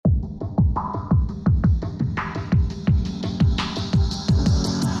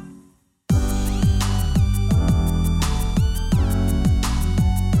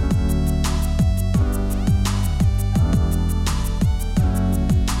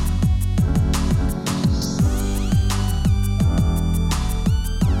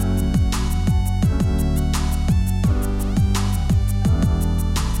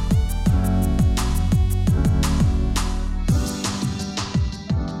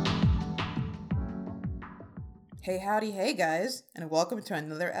Hey, howdy, hey guys, and welcome to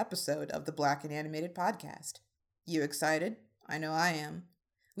another episode of the Black and Animated Podcast. You excited? I know I am.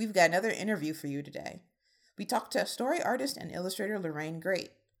 We've got another interview for you today. We talked to story artist and illustrator Lorraine Great.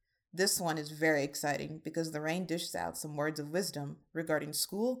 This one is very exciting because Lorraine dishes out some words of wisdom regarding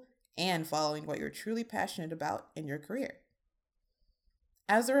school and following what you're truly passionate about in your career.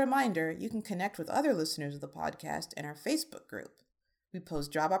 As a reminder, you can connect with other listeners of the podcast in our Facebook group. We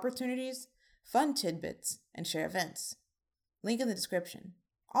post job opportunities, fun tidbits, and share events. Link in the description.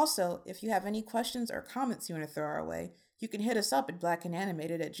 Also, if you have any questions or comments you want to throw our way, you can hit us up at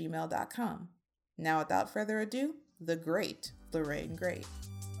blackandanimated@gmail.com. Now, without further ado, the great Lorraine Great.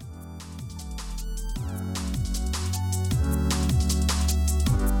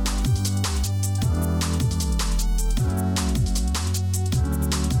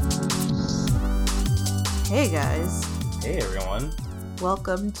 Hey guys. Hey everyone.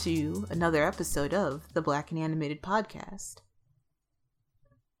 Welcome to another episode of the Black and Animated Podcast.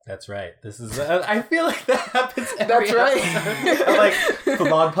 That's right. This is. I feel like that happens every That's right. episode. I'm like the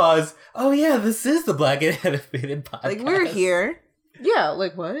long pause. Oh yeah, this is the Black and Animated Podcast. Like we're here. Yeah.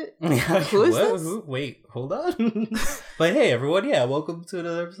 Like what? Who is this? Wait, hold on. But hey everyone, yeah, welcome to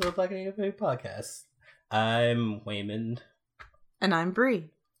another episode of Black and Animated Podcast. I'm Wayman, And I'm Bree.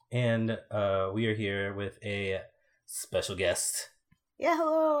 and we are here with a special guest. Yeah,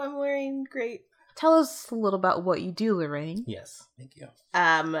 hello, I'm Lorraine Great. Tell us a little about what you do, Lorraine. Yes, thank you.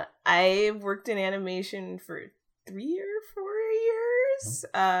 I've worked in animation for 3 or 4 years.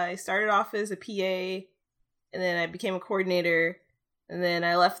 I started off as a PA, and then I became a coordinator, and then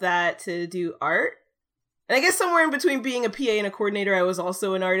I left that to do art. And I guess somewhere in between being a PA and a coordinator, I was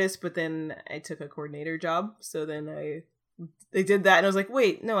also an artist, but then I took a coordinator job, so then I did that, and I was like,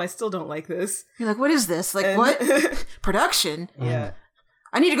 wait, no, I still don't like this. You're like, what is this? Like, And- what? Production? Yeah.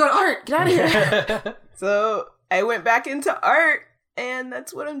 I need to go to art. Get out of here. So I went back into art, and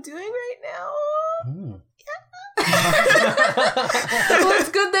that's what I'm doing right now. Mm. Well, it's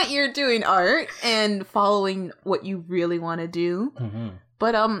good that you're doing art and following what you really want to do. Mm-hmm.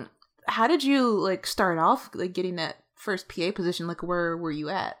 But how did you like start off like getting that first PA position? Like, where were you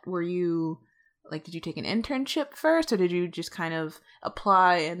at? Were you like, did you take an internship first, or did you just kind of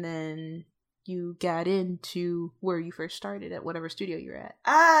apply and then you got into where you first started at whatever studio you're at?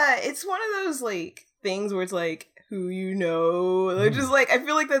 It's one of those like things where it's like who you know. Like, just like I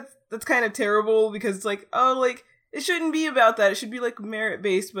feel like that's kind of terrible because it's like, oh, like it shouldn't be about that. It should be like merit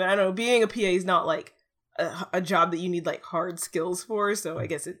based. But I don't know, being a PA is not like a job that you need like hard skills for. So I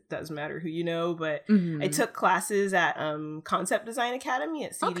guess it does matter who you know. But Mm-hmm. I took classes at Concept Design Academy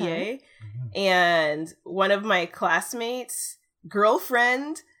at CDA, Okay. and one of my classmates'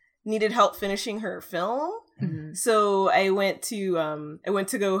 girlfriend needed help finishing her film. Mm-hmm. So I went to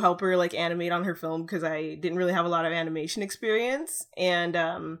go help her like animate on her film because I didn't really have a lot of animation experience. And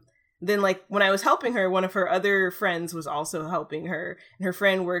then like when I was helping her, one of her other friends was also helping her, and her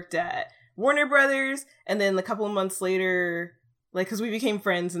friend worked at Warner Brothers. And then a couple of months later, like because we became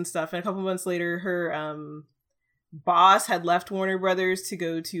friends and stuff, and a couple of months later, her boss had left Warner Brothers to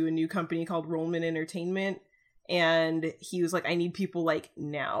go to a new company called Rollman Entertainment. And he was like, I need people like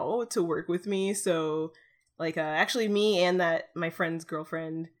now to work with me. So like actually me and that my friend's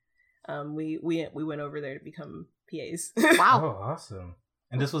girlfriend, we went over there to become PAs. Wow. Oh, awesome.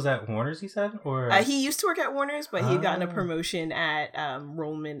 And this was at Warner's, you said? Or He used to work at Warner's, but he had gotten a promotion at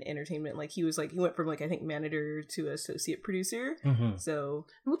Rollman Entertainment. Like he went from like I think manager to associate producer. Mhm. So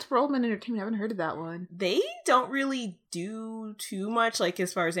What's Rollman Entertainment? I haven't heard of that one. they don't really do too much like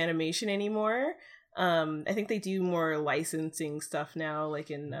as far as animation anymore. I think they do more licensing stuff now,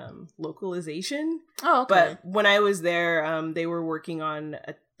 like in localization. Oh, okay. But when I was there, they were working on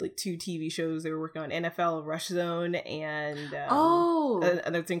like 2 TV shows. They were working on NFL Rush Zone and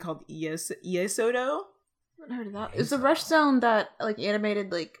another thing called Iesodo. I haven't heard of that. Is the Rush Zone that like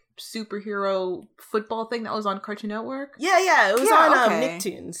animated like superhero football thing that was on Cartoon Network? Yeah, it was Yeah, on okay.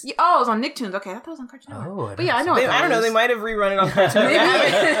 Nicktoons. Yeah, oh, it was on Nicktoons. Okay, I thought it was on Cartoon Network. Oh, But yeah, I know. They, what that I don't know. is. They might have rerun it on Cartoon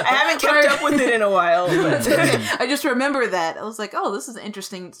Network. Maybe. I haven't kept up with it in a while. But I just remember that. I was like, oh, this is an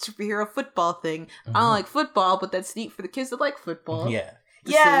interesting superhero football thing. I don't like football, but that's neat for the kids that like football. Yeah.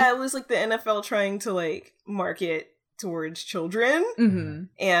 to yeah, it was like the NFL trying to like market towards children. see. Mm-hmm.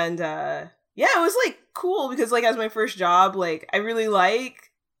 And yeah, it was like cool because like as my first job, like I really like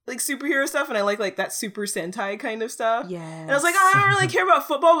superhero stuff, and I like that Super Sentai kind of stuff. Yeah. And I was like, oh, I don't really care about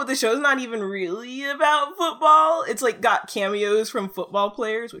football, but the show's not even really about football. It's like got cameos from football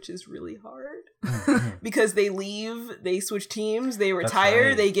players, which is really hard because they leave, they switch teams, they retire,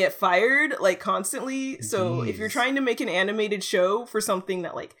 right. they get fired like constantly. So if you're Jeez. trying to make an animated show for something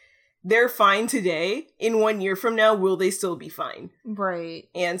that like they're fine today. In 1 year from now, will they still be fine? Right.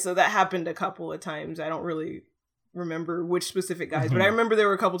 And so that happened a couple of times. I don't really remember which specific guys, but I remember there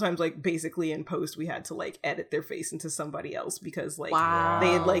were a couple times, like, basically in post, we had to, like, edit their face into somebody else because, like,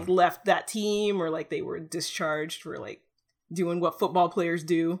 they had, like, left that team or, like, they were discharged for, like, doing what football players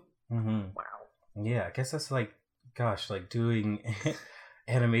do. Mm-hmm. Wow. Yeah, I guess that's like, gosh, like doing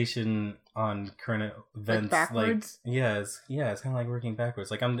animation on current events. Like backwards? It's kind of like working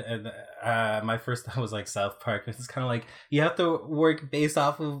backwards. Like my first thought was like South Park. It's kind of like you have to work based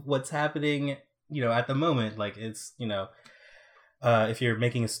off of what's happening, at the moment. Like it's, if you're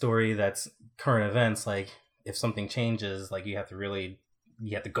making a story that's current events, like if something changes, like you have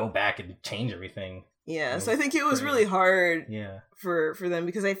to go back and change everything. Yeah, so I think it was really hard for them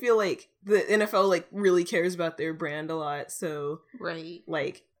because I feel like the NFL like really cares about their brand a lot. So right,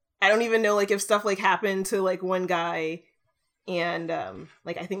 like I don't even know like if stuff like happened to like one guy and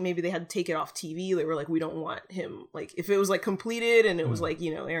like I think maybe they had to take it off TV. They were like, we don't want him. Like if it was like completed and it was like,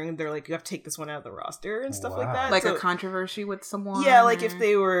 Aaron, they're like, you have to take this one out of the roster and stuff like that. Like so, a controversy with someone. Yeah, like if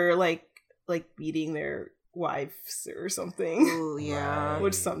they were like beating their wives or something. Ooh, yeah.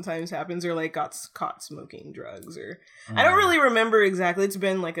 Which sometimes happens, or like got caught smoking drugs, or I don't really remember exactly. It's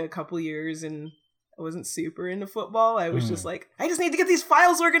been like a couple years and I wasn't super into football. I was just like, I just need to get these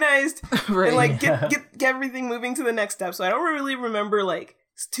files organized right. and like get everything moving to the next step. So I don't really remember like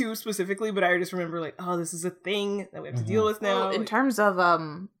too specifically, but I just remember like, oh, this is a thing that we have to deal with now. Well, in terms of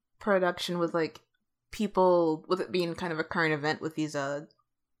production with like people, with it being kind of a current event with these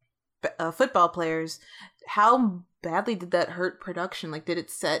football players, how badly did that hurt production? Like, did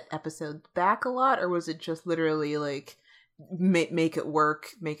it set episodes back a lot, or was it just literally like make it work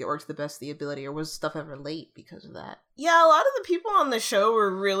to the best of the ability, or was stuff ever late because of that? Yeah, a lot of the people on the show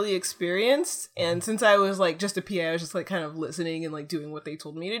were really experienced, and since I was like just a PA, I was just like kind of listening and like doing what they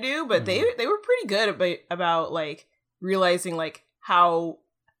told me to do. But they were pretty good about like realizing like how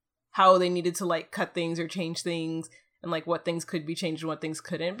they needed to like cut things or change things, and like what things could be changed and what things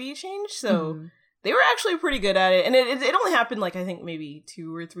couldn't be changed. So they were actually pretty good at it. And it only happened like I think maybe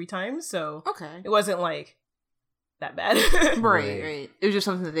 2 or 3 times. So okay, it wasn't like that bad. right. It was just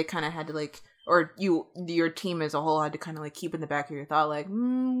something that they kind of had to like, or your team as a whole had to kind of like keep in the back of your thought, like,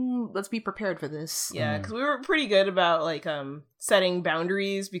 let's be prepared for this. Yeah, because we were pretty good about like setting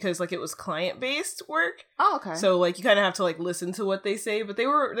boundaries because like it was client based work. Oh, okay. So like you kind of have to like listen to what they say, but they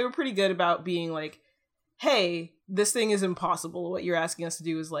were pretty good about being like, hey, this thing is impossible. What you're asking us to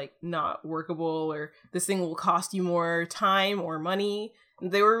do is like not workable, or this thing will cost you more time or money.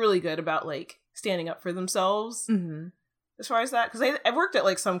 And they were really good about like standing up for themselves as far as that. Because I've worked at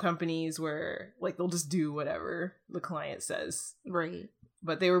like some companies where like they'll just do whatever the client says. Right.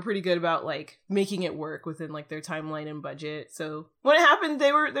 But they were pretty good about like making it work within like their timeline and budget. So when it happened,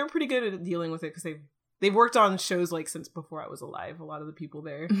 they were pretty good at dealing with it because they've worked on shows like since before I was alive. A lot of the people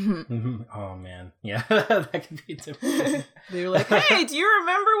there. Oh man, yeah, that could be different. They were like, "Hey, do you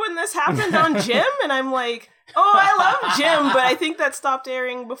remember when this happened on Jim?" And I'm like, "Oh, I love Jim, but I think that stopped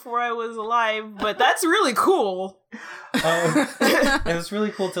airing before I was alive. But that's really cool." It was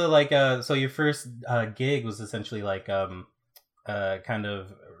really cool to like. So your first gig was essentially like kind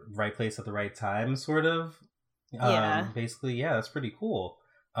of right place at the right time, sort of. Yeah. Basically, yeah, that's pretty cool.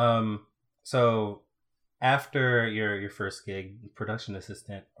 So. After your first gig, production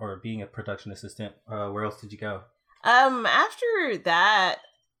assistant, or being a production assistant, where else did you go? After that,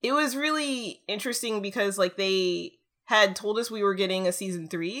 it was really interesting because like they had told us we were getting a season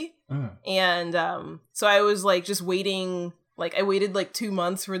 3, and so I was like just waiting. Like I waited like 2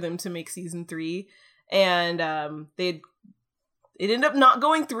 months for them to make season 3, and it ended up not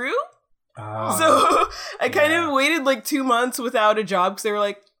going through. Oh, so I kind of waited like 2 months without a job because they were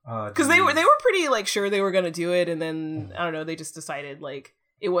like. Because they were pretty like sure they were gonna do it, and then I don't know, they just decided like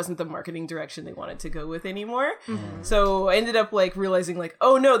it wasn't the marketing direction they wanted to go with anymore. So I ended up like realizing like,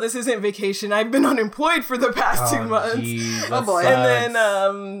 oh no, this isn't vacation. I've been unemployed for the past 2 months. Geez, oh boy! Sucks. And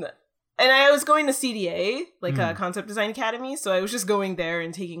then and I was going to CDA, like Concept Design Academy, so I was just going there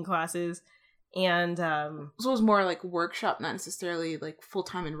and taking classes, and so it was more like workshop, not necessarily like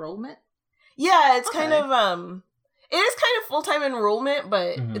full-time enrollment. Yeah, it's kind of it is kind of full-time enrollment,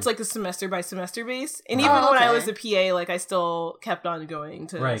 but it's like a semester by semester base. And even when I was a PA, like I still kept on going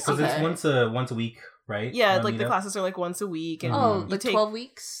to right, because it's once a week, right? Yeah, like the classes are like once a week, and like 12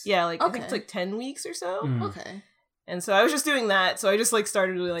 weeks. Yeah, like I think it's like 10 weeks or so. Okay. And so I was just doing that. So I just like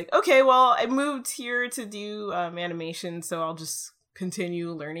started really like, okay, well, I moved here to do animation, so I'll just continue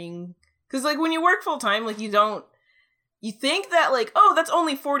learning. Because like when you work full time, like you think that like, oh, that's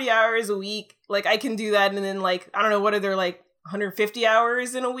only 40 hours a week. Like I can do that. And then like, I don't know, what are their like 150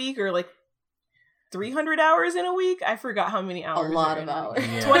 hours in a week or like 300 hours in a week. I forgot how many hours. A lot are of in a hours.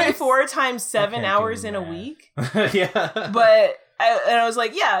 week. Yeah. 24 times I 7 can't hours do in a math. week. Yeah. But I was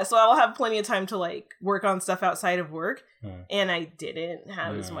like, yeah, so I'll have plenty of time to like work on stuff outside of work. And I didn't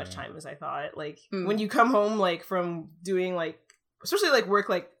have as much time as I thought. Like when you come home like from doing like, especially like work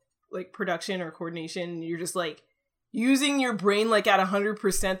like production or coordination, you're just like using your brain like at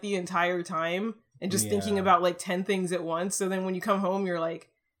 100% the entire time and just thinking about like 10 things at once. So then when you come home, you're like,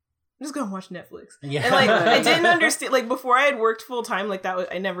 I'm just gonna watch Netflix. Yeah. And like I didn't understand, like before I had worked full time like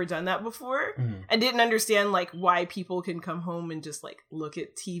that, I never done that before. I didn't understand like why people can come home and just like look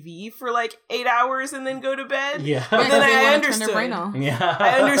at TV for like 8 hours and then go to bed. Yeah. But then I understood. Yeah.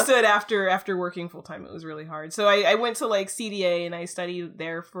 I understood after working full time, it was really hard. So I went to like CDA and I studied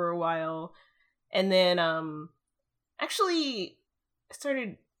there for a while, and then actually I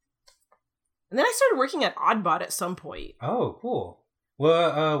started working at Oddbot at some point. Oh, cool.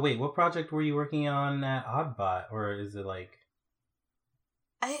 Well, wait, what project were you working on at Oddbot? Or is it like...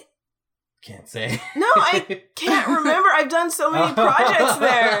 I can't say. No, I can't remember. I've done so many projects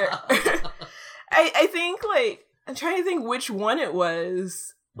there. I think, like, I'm trying to think which one it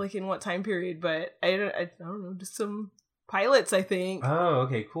was, like, in what time period, but I don't know, just some pilots, I think. Oh,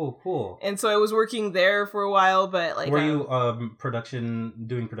 okay, cool. And so I was working there for a while, but like, were you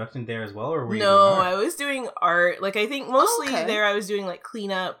doing production there as well, or were you? No, doing art? I was doing art. Like, I think mostly Okay. there I was doing like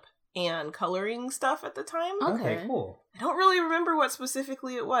cleanup and coloring stuff at the time. Okay, cool. I don't really remember what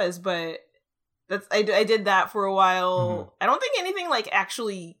specifically it was, but that's I did that for a while. I don't think anything like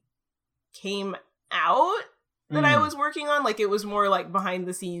actually came out that I was working on. Like, it was more like behind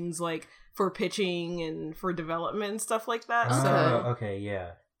the scenes, like for pitching and for development and stuff like that. So Okay,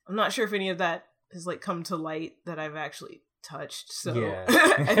 yeah. I'm not sure if any of that has like come to light that I've actually touched. So Yeah.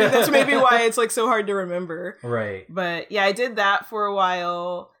 I think that's maybe why it's like so hard to remember. Right. But yeah, I did that for a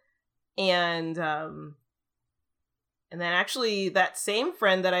while, and then actually that same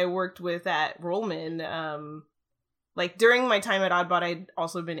friend that I worked with at Rollman, like during my time at Oddbot, I'd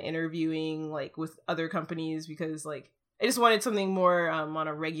also been interviewing like with other companies because like I just wanted something more on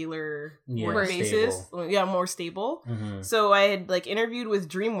a regular work basis. Stable. Yeah, more stable. So I had like interviewed with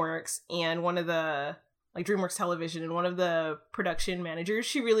DreamWorks and one of the like DreamWorks Television, and one of the production managers,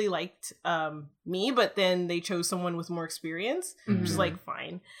 she really liked me, but then they chose someone with more experience, which is like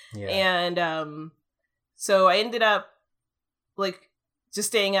fine. Yeah. And so I ended up like just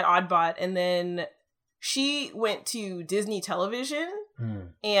staying at Oddbot, and then she went to Disney Television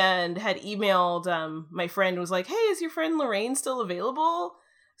and had emailed my friend, was like, hey, is your friend Lorraine still available?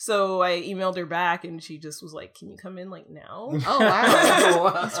 So I emailed her back, and she just was like, can you come in like now? Oh,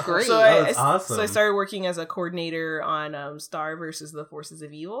 wow. That's great. So That's awesome. So I started working as a coordinator on Star versus the Forces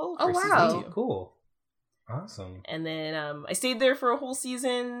of Evil. Oh, for season wow. 2. Cool. Awesome. And then I stayed there for a whole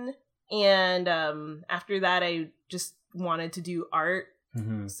season, and after that I just wanted to do art.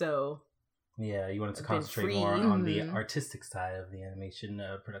 So yeah, you wanted to I've been concentrate free. more on the artistic side of the animation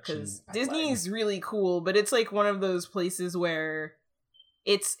production. because Disney's really cool, but it's like one of those places where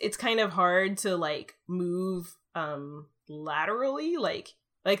it's kind of hard to like move laterally, like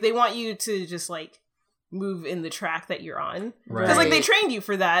they want you to just like move in the track that you're on, because like they trained you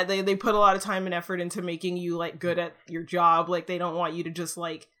for that. They put a lot of time and effort into making you like good at your job. Like they don't want you to just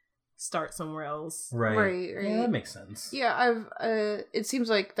like start somewhere else. Right. Yeah, that makes sense. Yeah, I've it seems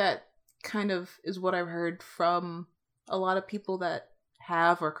like that kind of is what I've heard from a lot of people that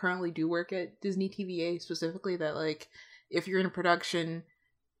have or currently do work at Disney TVA specifically, that like if you're in production,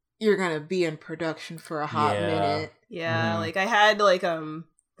 you're gonna be in production for a hot minute. Yeah, like I had like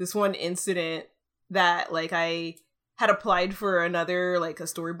this one incident that like I had applied for another like a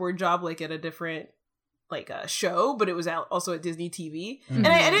storyboard job like at a different like a show, but it was also at Disney TV. And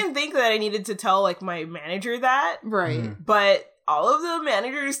I didn't think that I needed to tell like my manager that. Right. But all of the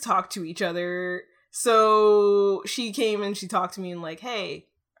managers talk to each other. So she came and she talked to me and like, hey,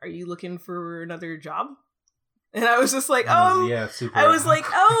 are you looking for another job? And I was just like, yeah, super. I was like,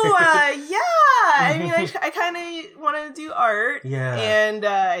 yeah. I mean, I kind of wanted to do art. Yeah. And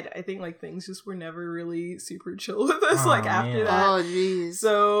I think like things just were never really super chill with us like after that. Oh, jeez.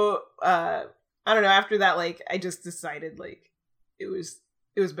 So I don't know. After that, like I just decided like it was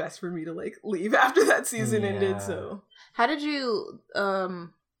best for me to like leave after that season ended. So how did you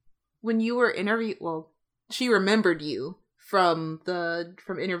when you were interviewed? Well, she remembered you from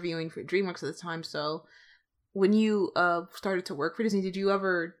interviewing for DreamWorks at the time. So when you started to work for Disney, did you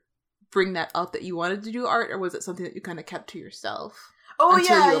ever bring that up that you wanted to do art, or was it something that you kind of kept to yourself? Oh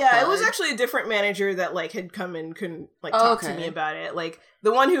until yeah, you yeah. It was applied? actually a different manager that like had come and couldn't like Oh, talk to okay. me about it. Like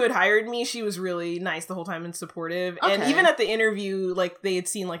the one who had hired me, she was really nice the whole time and supportive. And Okay. even at the interview, like they had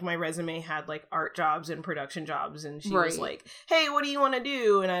seen like my resume had like art jobs and production jobs, and she was Right. like, "Hey, what do you want to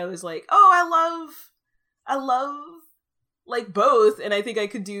do?" And I was like, "Oh, I love like both, and I think I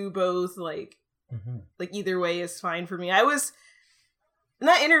could do both. Like either way is fine for me." I was in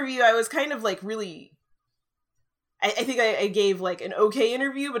that interview. I was kind of like really. I think I gave like an okay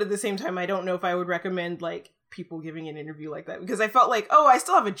interview, but at the same time, I don't know if I would recommend like people giving an interview like that, because I felt like, oh, I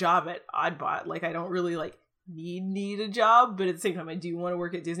still have a job at Oddbot. Like I don't really like need a job, but at the same time, I do want to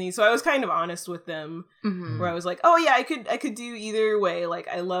work at Disney. So I was kind of honest with them, Mhm. where I was like, oh yeah, I could do either way. Like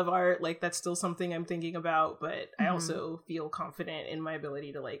I love art. Like that's still something I'm thinking about, but I Mhm. also feel confident in my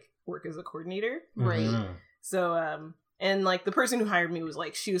ability to like work as a coordinator. Right. So, and like the person who hired me was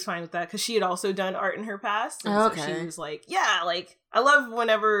like, she was fine with that because she had also done art in her past. And so Okay. she was like, yeah, like I love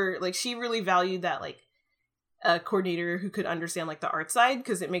whenever, like she really valued that, like a coordinator who could understand like the art side,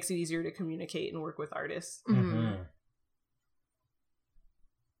 because it makes it easier to communicate and work with artists. Mhm.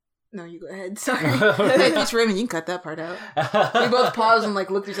 No, you go ahead. Sorry. Hey, Peach Raymond, you can cut that part out. We both paused and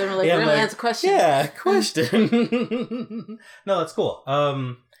like looked at each other like, Yeah, we're gonna like, answer questions. Yeah, question. No, that's cool.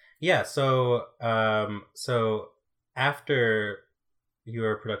 Yeah, so after you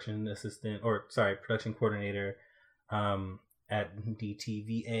were a production assistant, or sorry, production coordinator, at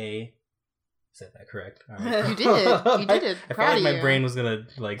DTVA. Said that correct? All right. You did it. You did it. I Proud felt like of my you. brain was gonna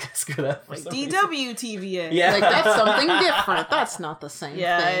like screw that. For Like some reason. DWTVA. Yeah. Like that's something different. That's not the same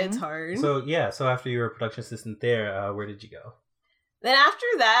Yeah, thing. it's hard. So after you were a production assistant there, where did you go? Then after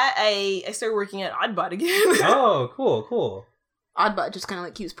that, I started working at Oddbot again. Oh, cool. Oddbot just kind of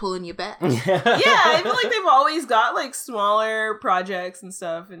like keeps pulling you back. Yeah, I feel like they've always got like smaller projects and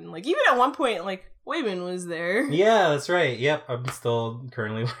stuff, and like even at one point, like Wayman was there. Yeah, that's right. Yep, I'm still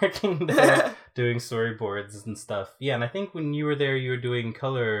currently working there, doing storyboards and stuff. Yeah, and I think when you were there, you were doing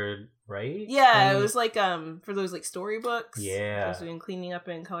color, right? Yeah, it was like for those like storybooks. Yeah. I was doing cleaning up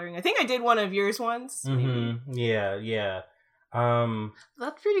and coloring. I think I did one of yours once. Maybe. Mm-hmm. Yeah.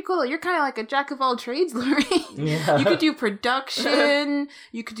 That's pretty cool. You're kind of like a jack of all trades, Lorraine. Yeah. You could do production,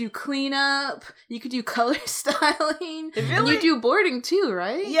 you could do cleanup, you could do color styling, I feel and you like- do boarding too,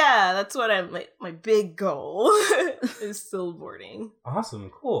 right? Yeah, that's what I'm like. My big goal is still boarding. Awesome,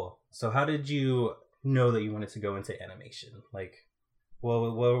 cool. So how did you know that you wanted to go into animation? Like, what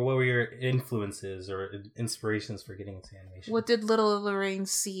were your influences or inspirations for getting into animation? What did little Lorraine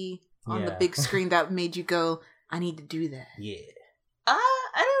see on the Yeah. big screen that made you go, I need to do that? Yeah. I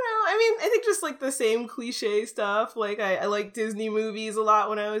don't know. I mean, I think just like the same cliche stuff. Like I like Disney movies a lot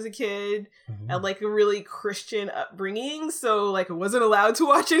when I was a kid. I had like a really Christian upbringing, so like I wasn't allowed to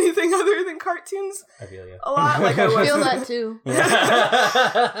watch anything other than cartoons I feel you. a lot. Like I I was feel that too.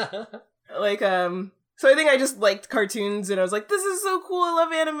 like so I think I just liked cartoons, and I was like, this is so cool, I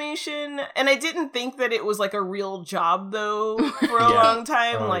love animation. And I didn't think that it was like a real job though for a Yeah. long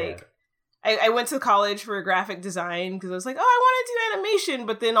time. Oh, like I went to college for graphic design because I was like, oh, I want to do animation,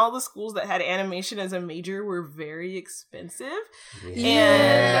 but then all the schools that had animation as a major were very expensive.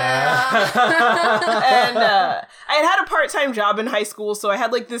 And I had a part-time job in high school, so I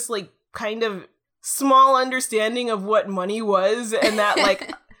had like this like kind of small understanding of what money was, and that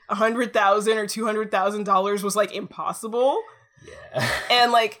like $100,000 or $200,000 was like impossible. Yeah.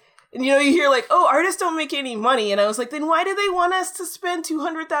 And like, you know, you hear like, oh, artists don't make any money, and I was like, then why do they want us to spend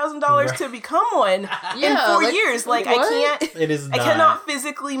 $200,000 Right. to become one in Yeah, 4 like, years? Like what? I can't. It is I not. cannot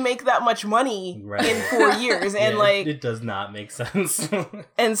physically make that much money Right. in 4 years, and Yeah, like, it does not make sense.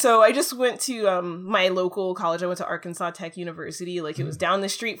 and so I just went to my local college. I went to Arkansas Tech University. Like it was down the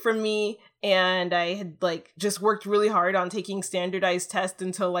street from me, and I had like just worked really hard on taking standardized tests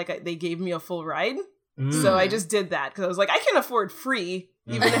until like they gave me a full ride. So I just did that because I was like, I can afford free,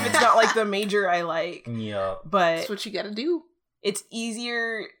 even if it's not like the major I like. Yeah. But That's what you gotta do. it's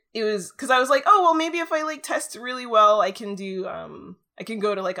easier. It was because I was like, oh well, maybe if I like test really well, I can do I can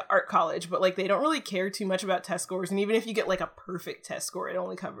go to like an art college, but like they don't really care too much about test scores, and even if you get like a perfect test score, it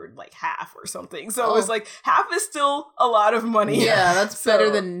only covered like half or something. So it was like half is still a lot of money. Yeah, that's So- better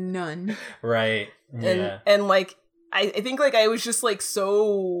than none. Right. Yeah. and like I think like I was just like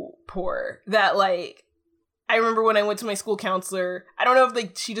so poor that like I remember when I went to my school counselor, I don't know if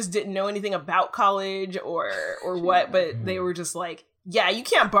like she just didn't know anything about college or what, but they were just like, yeah, you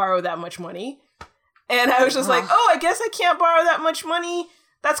can't borrow that much money. And I was just like, oh, I guess I can't borrow that much money.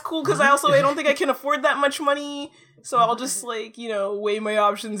 That's cool because I don't think I can afford that much money. So I'll just like, you know, weigh my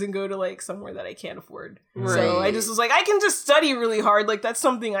options and go to like somewhere that I can't afford. So I Right. just was like, I can just study really hard. Like that's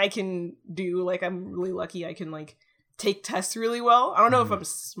something I can do. Like I'm really lucky I can like take tests really well. I don't know if I'm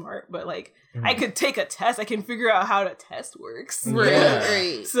smart, but like I could take a test. I can figure out how a test works.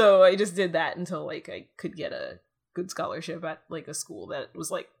 Right. So I just did that until like I could get a good scholarship at like a school that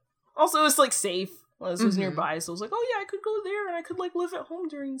was like also it's like safe. Well, this was nearby, so I was like, oh yeah, I could go there and I could like live at home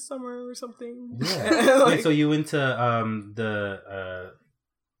during summer or something. Yeah. Like, Wait, so you went to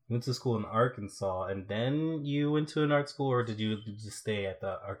went to school in Arkansas, and then you went to an art school, or did you just stay at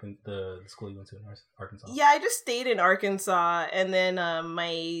the school you went to in Arkansas? yeah, I just stayed in Arkansas, and then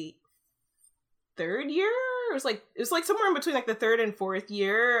my third year, it was like somewhere in between like the third and fourth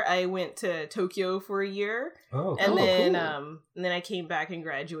year, I went to Tokyo for a year. Oh, and cool. then cool. And then I came back and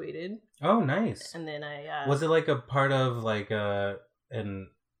graduated. Oh, nice. And then I was it like a part of like a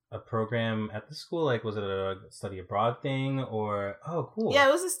program at the school? Like, was it a study abroad thing, or cool? Yeah,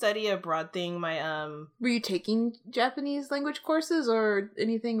 it was a study abroad thing. My Were you taking Japanese language courses or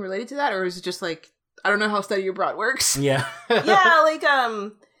anything related to that, or is it just like I don't know how study abroad works? Yeah. yeah,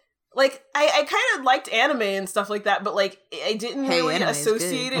 like I kind of liked anime and stuff like that, but like I didn't really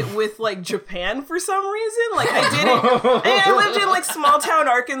associate it with like Japan for some reason. Like I lived in like small town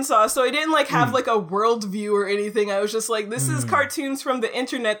Arkansas, so I didn't like have like a world view or anything. I was just like, this is cartoons from the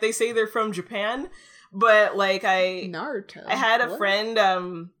internet. They say they're from Japan. But like Naruto. I had a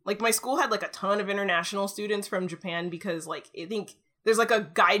friend, like my school had like a ton of international students from Japan because like I think there's like a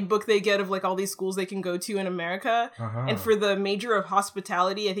guidebook they get of like all these schools they can go to in America. And for the major of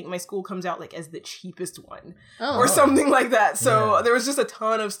hospitality, I think my school comes out like as the cheapest one or something like that. So there was just a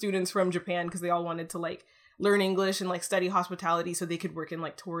ton of students from Japan because they all wanted to like learn English and like study hospitality so they could work in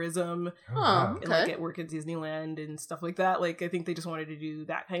like tourism and like get work at Disneyland and stuff like that. Like I think they just wanted to do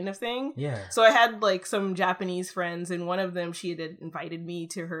that kind of thing. Yeah. So I had like some Japanese friends, and one of them, she had invited me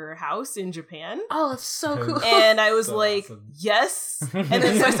to her house in Japan. Oh, that's so cool. And I was So like, awesome. yes. And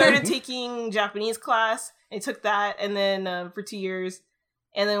then so I started taking Japanese class. I took that and then for 2 years.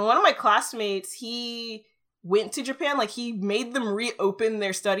 And then one of my classmates, he went to Japan. Like he made them reopen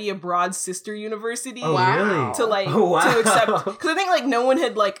their study abroad sister university. Oh, really? To like to accept, because I think like no one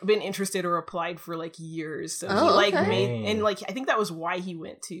had like been interested or applied for like years. So he like made, and like I think that was why he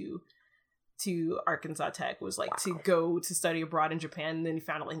went to Arkansas Tech, was like to go to study abroad in Japan. And then he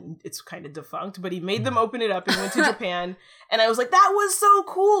found out like it's kind of defunct, but he made them open it up and went to Japan. And I was like, that was so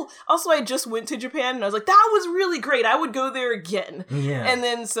cool. Also, I just went to Japan and I was like, that was really great. I would go there again. Yeah. And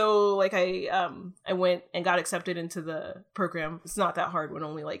then so like I went and got accepted into the program. It's not that hard when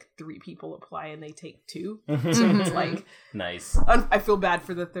only like 3 people apply and they take 2. So it's like nice. I feel bad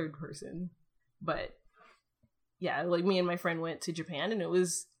for the third person, but yeah, like me and my friend went to Japan and it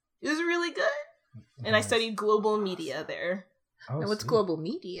was really good. And I studied global media there. And what's global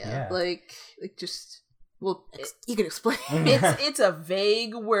media? Yeah. Like just you can explain. It's a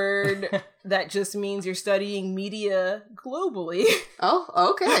vague word that just means you're studying media globally.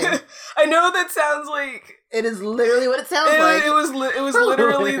 Oh, okay. I know that sounds like it is literally what it sounds like. It was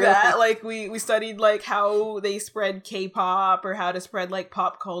literally that. Like we studied like how they spread K-pop or how to spread like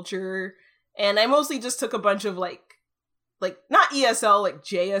pop culture. And I mostly just took a bunch of like not ESL, like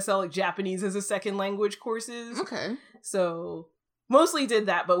JSL, like Japanese as a second language courses. Okay. So mostly did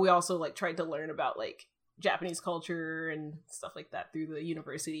that, but we also like tried to learn about like Japanese culture and stuff like that through the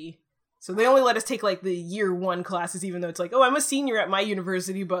university. So they only let us take like the year 1 classes, even though it's like, oh, I'm a senior at my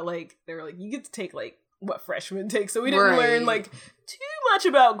university, but like they were like, you get to take like what freshmen take. So we didn't learn like too much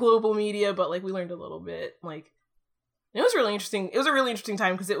about global media, but like we learned a little bit. Like it was really interesting. It was a really interesting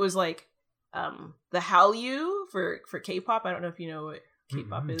time because it was like the Hallyu for K-pop. I don't know if you know what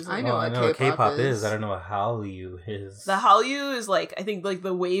K-pop is. I know what K-pop is. I don't know what Hallyu is. The Hallyu is like, I think like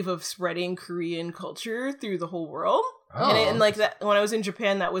the wave of spreading Korean culture through the whole world. And like that, when I was in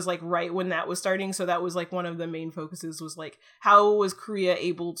Japan, that was like right when that was starting. So that was like one of the main focuses, was like how was Korea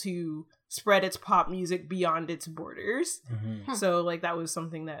able to spread its pop music beyond its borders. So like that was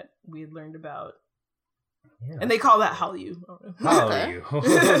something that we had learned about. Yeah. And they call that Hallyu.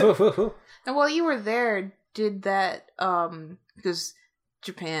 Hallyu. And while you were there, did that because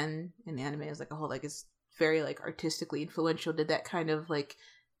Japan and anime as like a whole, like it's very like artistically influential, did that kind of like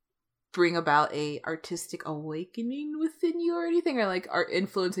bring about a artistic awakening within you or anything, or like art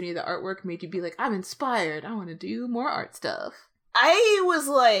influence any of the artwork made you be like, I'm inspired, I want to do more art stuff? I was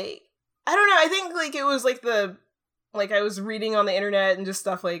like, I don't know, I think like it was like I was reading on the internet and just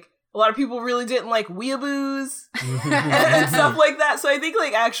stuff like a lot of people really didn't like weeaboos and stuff like that. So I think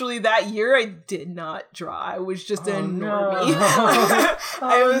like actually that year I did not draw. I was just a normie.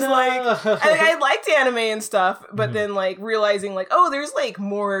 I was like, I liked anime and stuff, but then like realizing like, oh, there's like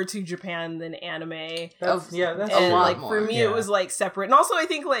more to Japan than anime. That's and a lot like more. For me, it was like separate. And also I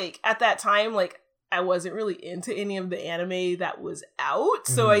think like at that time, like I wasn't really into any of the anime that was out,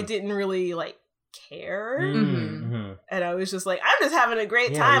 so I didn't really like care. Mm-hmm. And I was just like, I'm just having a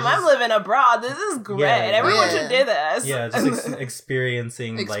great Yeah, time. I'm living abroad. This is great. Everyone should do this. Yeah, just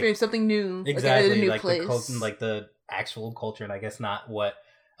experiencing experience something new. Exactly, like, a new like place. the culture, like the actual culture, and I guess not what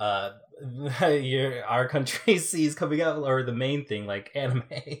our country sees coming out, or the main thing, like anime.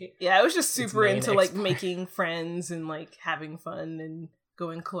 Yeah, I was just super main into like export. making friends and like having fun and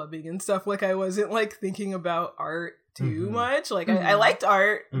going clubbing and stuff. Like I wasn't like thinking about art too much. Like I liked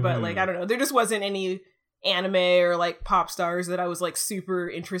art, but like I don't know, there just wasn't any anime or like pop stars that I was like super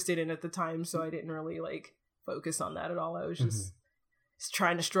interested in at the time, so I didn't really like focus on that at all. I was just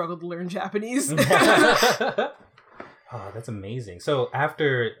trying to struggle to learn Japanese. Oh, that's amazing. So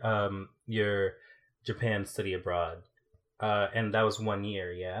after your Japan study abroad, and that was 1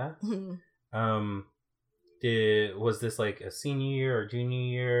 year, yeah? Was this like a senior year or junior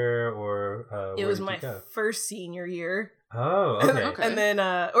year, or it was my first senior year. Oh, okay. And then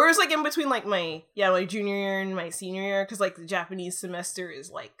or it was like in between like my junior year and my senior year, because like the Japanese semester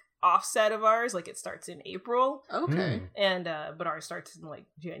is like offset of ours, like it starts in April. Okay. And but ours starts in like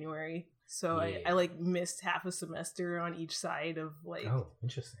January. So I like missed half a semester on each side of like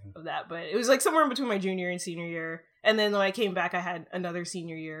interesting of that. But it was like somewhere in between my junior and senior year. And then when I came back, I had another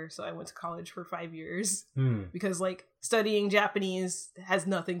senior year. So I went to college for 5 years because like studying Japanese has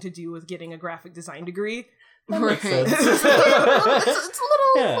nothing to do with getting a graphic design degree. Right. sense. it's a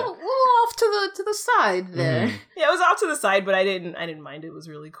little off to the side there. Yeah, it was off to the side, but I didn't mind. It was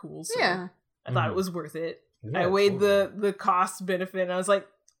really cool. So Yeah. I thought it was worth it. Yeah, I weighed the cost benefit, and I was like,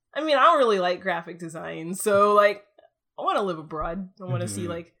 I mean, I don't really like graphic design, so like I want to live abroad. I want to see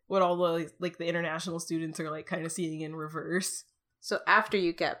like what all the like the international students are like kind of seeing in reverse. So after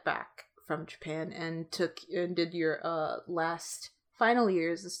you got back from Japan and did your final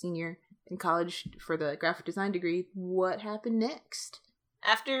year as a senior in college for the graphic design degree, what happened next?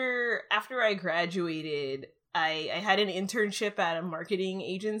 After I graduated, I had an internship at a marketing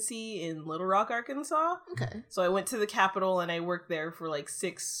agency in Little Rock, Arkansas. Okay. So I went to the Capitol and I worked there for like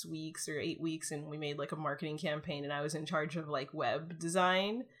 6 weeks or 8 weeks, and we made like a marketing campaign, and I was in charge of like web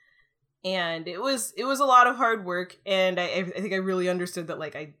design. And it was a lot of hard work, and I think I really understood that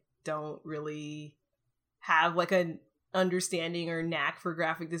like I don't really have like an understanding or knack for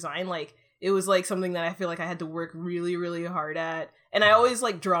graphic design. Like it was like something that I feel like I had to work really, really hard at. And I always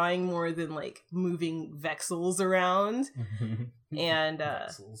like drawing more than like moving vexels around. And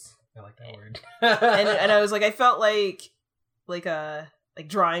Vexels. I like that word. and I was like, I felt like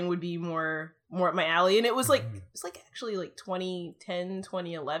drawing would be more up my alley. And it was like actually like 2010,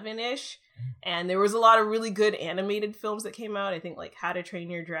 2011-ish. And there was a lot of really good animated films that came out. I think like How to Train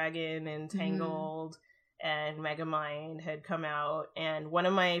Your Dragon and Tangled and Megamind had come out. And one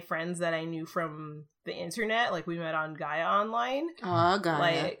of my friends that I knew from the internet, like we met on Gaia Online. Oh, Gaia.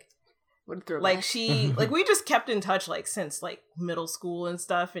 Like, what a throwback. like she, like we just kept in touch like since like middle school and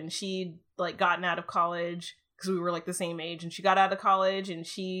stuff. And she'd like gotten out of college because we were like the same age. And she got out of college and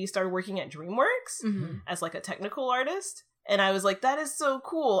she started working at DreamWorks as like a technical artist. And I was like, that is so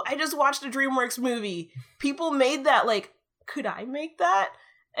cool. I just watched a DreamWorks movie. People made that. Like, could I make that?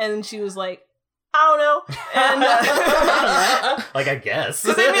 And she was like, I don't know. And like, I guess.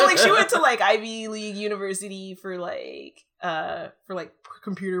 because I mean, like, she went to like Ivy League University for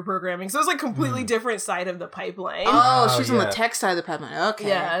computer programming, so it was like completely different side of the pipeline. Oh, she's on the tech side of the pipeline. Okay.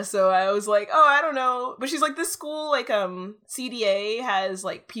 Yeah, so I was like, oh, I don't know. But she's like, this school, like, CDA has,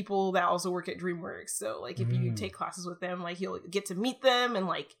 like, people that also work at DreamWorks. So, like, if you take classes with them, like, you'll get to meet them and,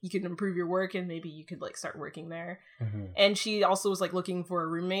 like, you can improve your work and maybe you could, like, start working there. And she also was, like, looking for a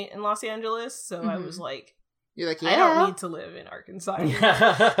roommate in Los Angeles. So I was like, you're like, yeah. I don't need to live in Arkansas.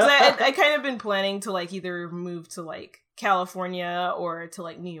 I kind of been planning to, like, either move to, like, California or to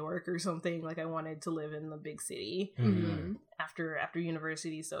like New York or something. Like I wanted to live in the big city after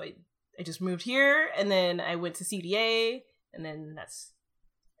university, so I just moved here, and then I went to CDA, and then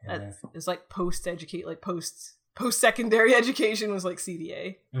it's like post secondary education was like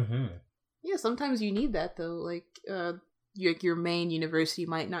CDA. Yeah, sometimes you need that though. Like your main university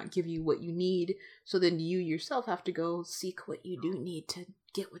might not give you what you need, so then you yourself have to go seek what you do need to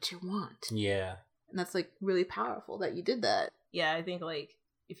get what you want. Yeah. And that's, like, really powerful that you did that. Yeah, I think, like,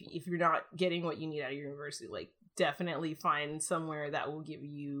 if you're not getting what you need out of your university, like, definitely find somewhere that will give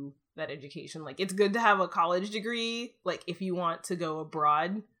you that education. Like, it's good to have a college degree, like, if you want to go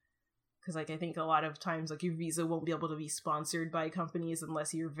abroad. Because, like, I think a lot of times, like, your visa won't be able to be sponsored by companies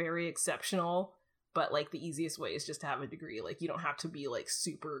unless you're very exceptional. But, like, the easiest way is just to have a degree. Like, you don't have to be, like,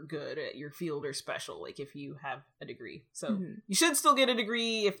 super good at your field or special, like, if you have a degree. So, you should still get a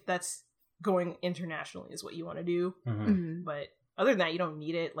degree if that's going internationally is what you want to do. Mhm. But other than that, you don't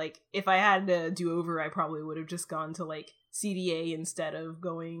need it. Like, if I had to do over, I probably would have just gone to like CDA instead of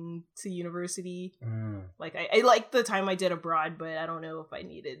going to university. Like, I like the time I did abroad, but I don't know if I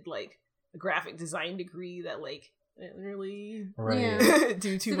needed like a graphic design degree that like I didn't really Yeah.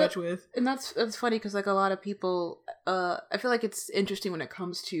 do too See, much with. And that's funny because like a lot of people, I feel like it's interesting when it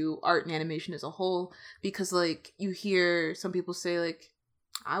comes to art and animation as a whole, because like you hear some people say like,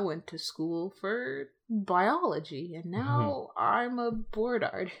 I went to school for biology and now I'm a board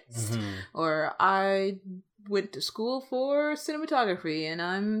artist, or I went to school for cinematography and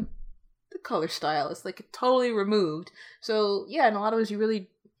I'm the color stylist. Like, totally removed. So yeah, in a lot of ways, you really.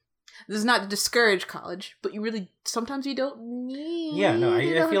 This is not to discourage college, but you really sometimes you don't need. Yeah, no,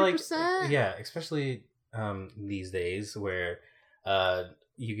 I feel like 100%. yeah, especially these days where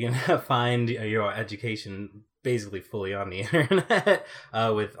you can find your education basically fully on the internet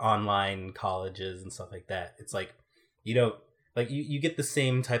with online colleges and stuff like that. It's like you don't like you get the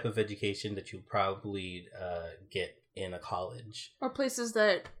same type of education that you probably get in a college. Or places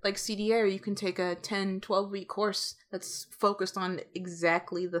that, like CDA, where you can take a 10, 12-week course that's focused on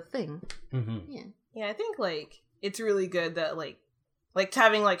exactly the thing. Yeah. Yeah, I think like it's really good that like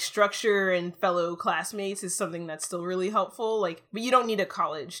having like structure and fellow classmates is something that's still really helpful. Like, but you don't need a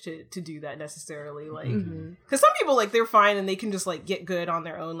college to do that necessarily. Like, because some people like they're fine and they can just like get good on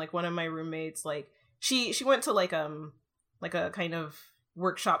their own. Like one of my roommates, like she went to like a kind of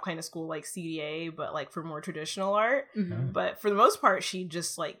workshop kind of school like CDA, but like for more traditional art. But for the most part, she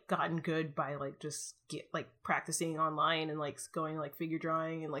just like gotten good by like just get like practicing online and like going like figure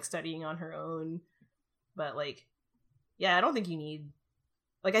drawing and like studying on her own. But like, yeah, I don't think you need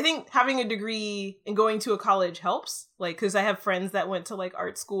like, I think having a degree and going to a college helps, like, because I have friends that went to like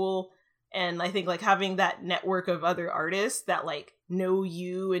art school, and I think like having that network of other artists that like know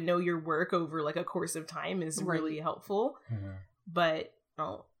you and know your work over like a course of time is really helpful. But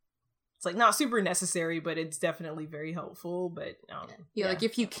it's like not super necessary, but it's definitely very helpful. But yeah, like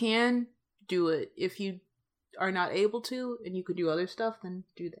if you can do it, if you are not able to and you could do other stuff, then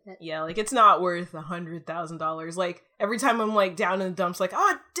do that. Yeah, like it's not worth $100,000. Like every time I'm like down in the dumps, like,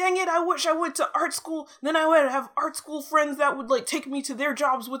 oh dang it, I wish I went to art school, then I would have art school friends that would like take me to their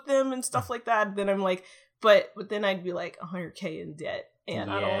jobs with them and stuff like that. Then I'm like, but then I'd be like $100K in debt.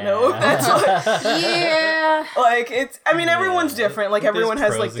 And I don't know if that's like, yeah, like it's, I mean, everyone's different. Like There's everyone has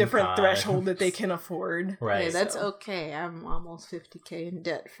pros like and different cons. threshold that they can afford. Right. yeah, that's So. okay. I'm almost 50K in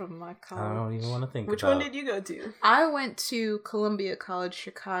debt from my I college. don't even want to think Which about one did you go to? I went to Columbia College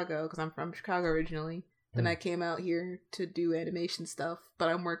Chicago because I'm from Chicago originally. Then I came out here to do animation stuff, but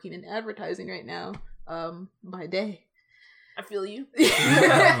I'm working in advertising right now by day. I feel you.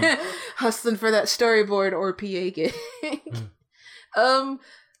 Hustling for that storyboard or PA gig.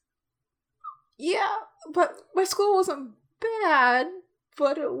 Yeah, but my school wasn't bad,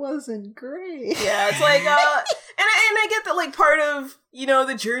 but it wasn't great. Yeah, it's like, and I get that, like, part of, you know,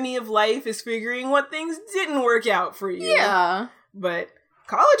 the journey of life is figuring what things didn't work out for you. Yeah. But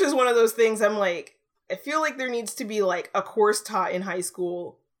college is one of those things I'm like, I feel like there needs to be, like, a course taught in high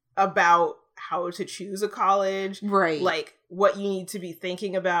school about how to choose a college. Right. Like, what you need to be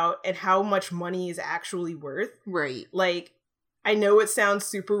thinking about and how much money is actually worth. Right. Like, I know it sounds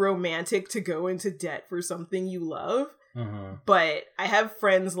super romantic to go into debt for something you love, but I have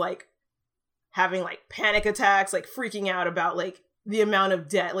friends like having like panic attacks, like freaking out about like the amount of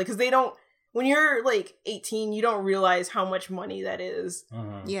debt, like because they don't. When you're like 18, you don't realize how much money that is.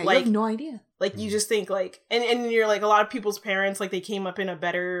 Yeah, like, you have no idea. Like you just think like, and you're like a lot of people's parents, like they came up in a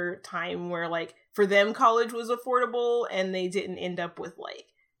better time where like for them college was affordable and they didn't end up with like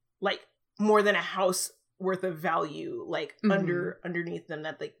more than a house worth of value like underneath them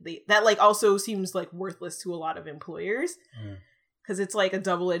that they that like also seems like worthless to a lot of employers because it's like a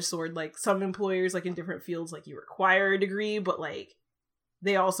double-edged sword. Like some employers like in different fields like you require a degree, but like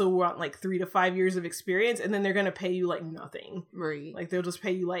they also want like 3 to 5 years of experience, and then they're gonna pay you like nothing. Right. Like they'll just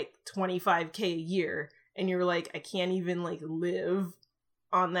pay you like $25K a year, and you're like, I can't even like live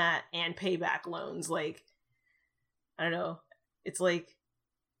on that and pay back loans. Like I don't know, it's like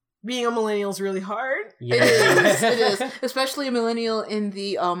being a millennial is really hard. Yeah. It is. Especially a millennial in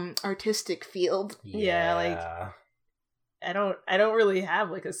the artistic field. Yeah, like I don't really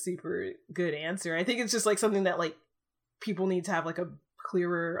have like a super good answer. I think it's just like something that like people need to have like a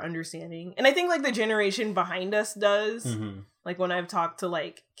clearer understanding. And I think like the generation behind us does. Like when I've talked to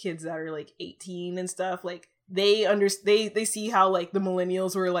like kids that are like 18 and stuff, like they see how like the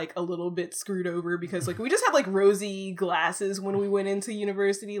millennials were like a little bit screwed over because like we just had like rosy glasses when we went into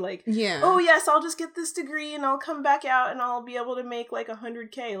university. Like, oh yes, I'll just get this degree and I'll come back out and I'll be able to make like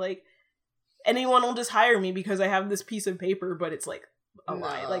 $100K. Like anyone will just hire me because I have this piece of paper, but it's like a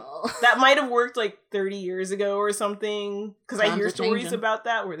lie. Like No. that might have worked like 30 years ago or something, because I Times hear are stories changing. about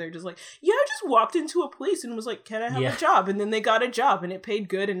that where they're just like, yeah, I just walked into a place and was like, can I have Yeah. a job? And then they got a job and it paid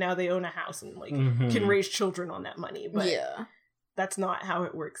good, and now they own a house and like Mhm. can raise children on that money. But Yeah. that's not how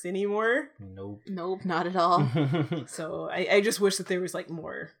it works anymore. Nope. Nope, not at all. So I just wish that there was like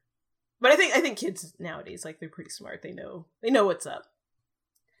more. But I think kids nowadays, like, they're pretty smart. They know what's up.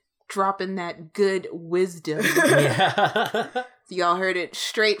 Dropping that good wisdom. Yeah. Y'all heard it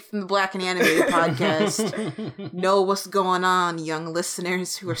straight from the Black and Animated podcast. Know what's going on, young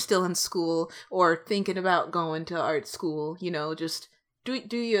listeners who are still in school or thinking about going to art school. You know, just do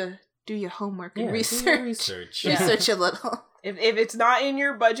your homework and Yeah, do research. your research. Yeah. Research a little. If it's not in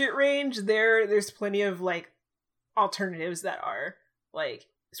your budget range, there's plenty of like alternatives that are like,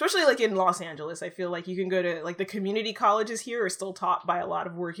 especially like in Los Angeles, I feel like you can go to like the community colleges here are still taught by a lot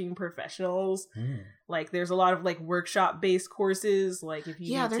of working professionals. Mm. Like there's a lot of like workshop based courses. Like if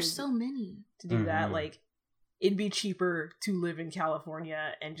you Yeah, need there's to, so many. to do that, Mhm. like it'd be cheaper to live in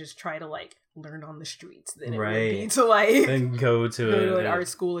California and just try to like learn on the streets than it would be Right. to like Then go to go to an a art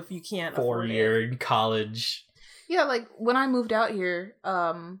school if you can't afford it. 4-year college. Yeah, like when I moved out here,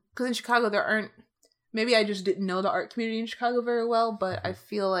 because in Chicago there aren't. Maybe I just didn't know the art community in Chicago very well, but I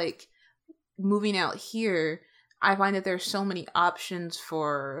feel like moving out here, I find that there's so many options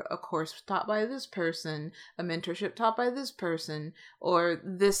for a course taught by this person, a mentorship taught by this person, or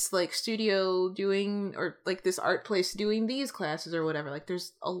this like studio doing, or like this art place doing these classes or whatever. Like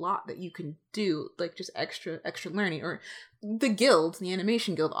there's a lot that you can do, like just extra learning. Or the guild, the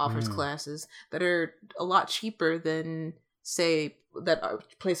animation guild offers Mm. classes that are a lot cheaper than, say, that are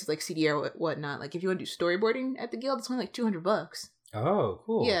places like CDR or whatnot. Like if you want to do storyboarding at the guild, it's only like $200. Oh,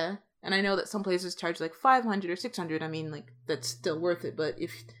 cool. Yeah. And I know that some places charge like $500 or $600. I mean, like that's still worth it. But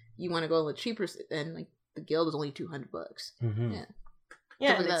if you want to go a little cheaper, then like the guild is only $200. Mm-hmm. Yeah. Yeah,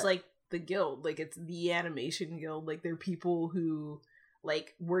 Stuff and like it's that. like the guild, like it's the animation guild. Like they're people who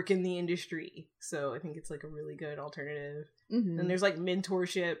like work in the industry. So I think it's like a really good alternative. Mm-hmm. And there's like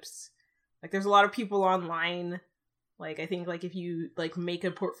mentorships. Like there's a lot of people online. Like I think like if you like make a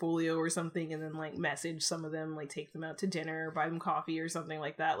portfolio or something and then like message some of them, like take them out to dinner or buy them coffee or something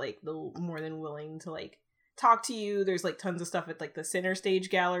like that, like they'll more than willing to like talk to you. There's like tons of stuff at like the Center Stage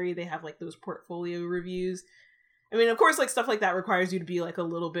Gallery. They have like those portfolio reviews. I mean, of course, like stuff like that requires you to be like a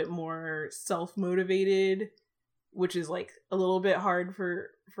little bit more self-motivated, which is like a little bit hard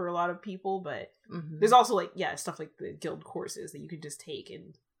for a lot of people. But Mm-hmm. there's also like, yeah, stuff like the guild courses that you could just take,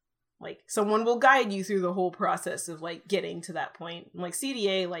 and like someone will guide you through the whole process of like getting to that point. And, like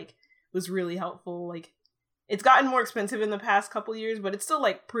CDA like was really helpful. Like it's gotten more expensive in the past couple years, but it's still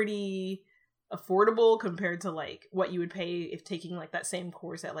like pretty affordable compared to like what you would pay if taking like that same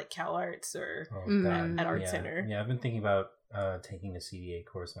course at like CalArts or Oh, Mm. God. At Art yeah. Center. Yeah, I've been thinking about taking a CDA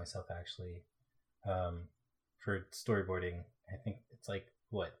course myself, actually, for storyboarding. I think it's like,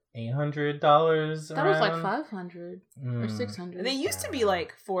 what, $800? That was like around? $500 or Mm. $600. they used to be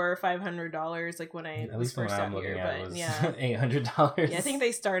like $400 or $500 like when I At was least the one first I'm out looking here, at but was yeah. $800. Yeah, I think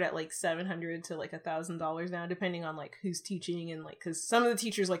they start at like $700 to like $1,000 now, depending on like who's teaching, and like because some of the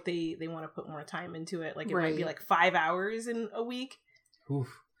teachers like they want to put more time into it. Like it might be Right. like 5 hours in a week.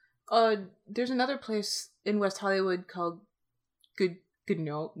 Oof. There's another place in West Hollywood called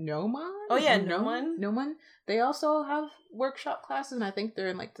Gnomon? Oh, yeah, Gnomon. They also have workshop classes, and I think they're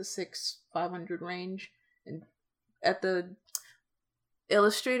in like the $500 range. And at the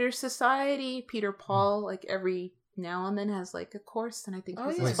Illustrator Society, Peter Paul, like every now and then has like a course, and I think Oh,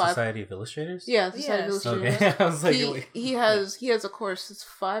 his yeah. is Wait, $500. Society of Illustrators? Yeah, Society of Yes. Illustrators. Okay. I was like, wait. He has a course that's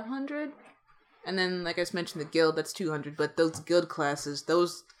 $500, and then like I just mentioned, the guild that's $200. But those guild classes,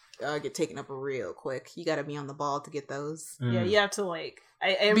 those get taken up real quick. You got to be on the ball to get those. Mm. Yeah, you have to like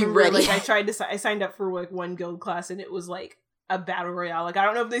I Be remember ready. like I signed up for like one guild class, and it was like a battle royale. Like I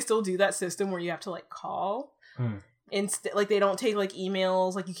don't know if they still do that system where you have to like call. Hmm. Like they don't take like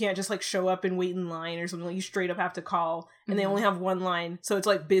emails, like you can't just like show up and wait in line or something. Like you straight up have to call, and they Mhm. only have one line, so it's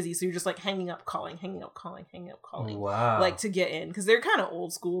like busy, so you're just like hanging up calling Wow. like to get in, because they're kind of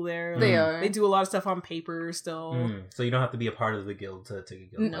old school there. They Mm. are. They do a lot of stuff on paper still. So you don't have to be a part of the guild to take a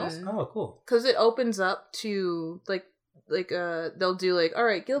guild No. class. Oh, cool. Because it opens up to like they'll do like, all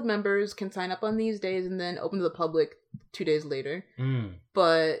right, guild members can sign up on these days, and then open to the public 2 days later. Mm.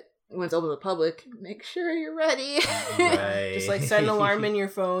 But when it's open to the public, make sure you're ready. Right. Just like set an alarm in your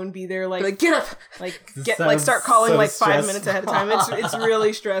phone, be there Like, get up. like This get like start sounds calling so like 5 minutes ahead of time. stressful. It's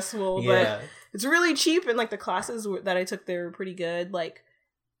really stressful, but Yeah. it's really cheap, and like the classes that I took there were pretty good. Like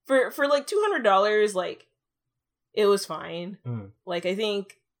for like $200, like it was fine. Mm. Like I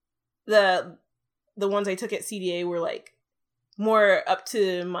think the ones I took at CDA were like more up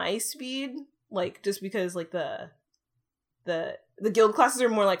to my speed, like just because like the guild classes are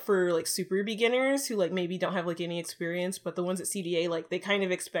more like for like super beginners who like maybe don't have like any experience, but the ones at CDA, like they kind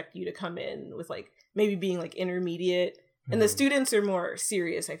of expect you to come in with like maybe being like intermediate. And the students are more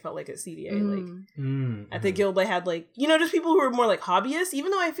serious, I felt like, at CDA. Like, at the guild, I had, like, you know, just people who are more, like, hobbyists.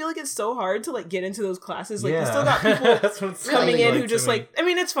 Even though I feel like it's so hard to, like, get into those classes. Like, you still got people coming in who just, like, I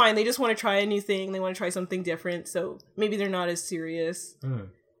mean, it's fine. They just want to try a new thing. They want to try something different. So maybe they're not as serious.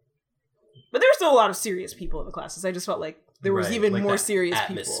 But there's still a lot of serious people in the classes. I just felt like there was even like more serious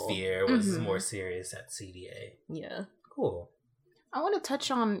atmosphere people. was more serious at CDA. Yeah. Cool. I want to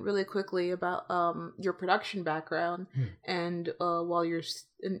touch on really quickly about your production background and while you're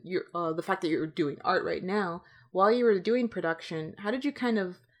the fact that you're doing art right now. While you were doing production, how did you kind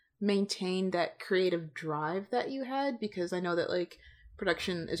of maintain that creative drive that you had? Because I know that like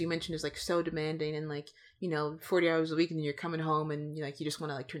production, as you mentioned, is like so demanding and like, you know, 40 hours a week and then you're coming home and you like you just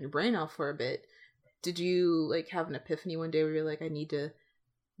want to like turn your brain off for a bit. Did you like have an epiphany one day where you're like, I need to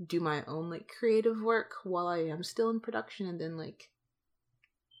do my own like creative work while I am still in production and then like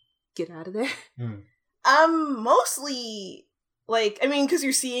get out of there? Mostly like, I mean, because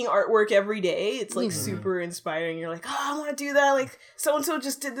you're seeing artwork every day, it's like super inspiring. You're like, oh, I want to do that. Like, so and so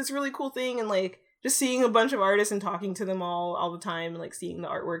just did this really cool thing, and like just seeing a bunch of artists and talking to them all the time, and like seeing the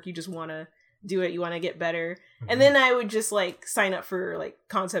artwork, you just want to do it. You want to get better. And then I would just like sign up for like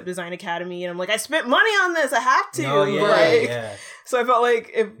Concept Design Academy, and I'm like, I spent money on this. I have to. So I felt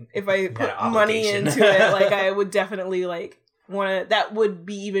like if I put money into it, like I would definitely like want to. That would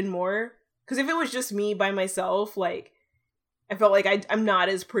be even more. Because if it was just me by myself, like I felt like I'm not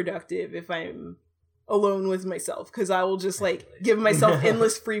as productive if I'm alone with myself, because I will just like give myself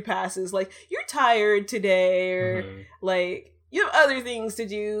endless free passes. Like, you're tired today, or like you have other things to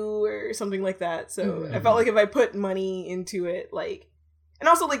do, or something like that. So I felt like if I put money into it, like, and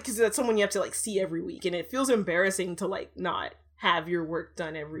also like because that's someone you have to like see every week, and it feels embarrassing to like not have your work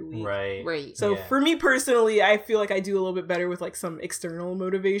done every week. Right. So for me personally, I feel like I do a little bit better with like some external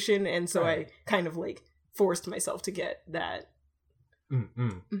motivation, and so I kind of like forced myself to get that.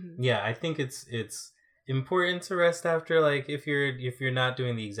 Yeah, I think it's important to rest after, like if you're not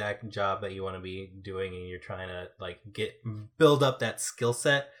doing the exact job that you want to be doing, and you're trying to like build up that skill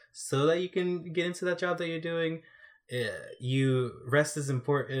set so that you can get into that job that you're doing. Rest is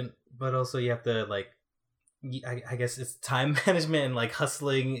important, but also you have to like, I guess it's time management and like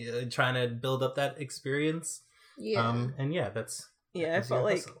hustling, trying to build up that experience. I felt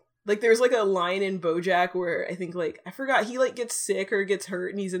like there's like a line in BoJack where I think like I forgot, he like gets sick or gets hurt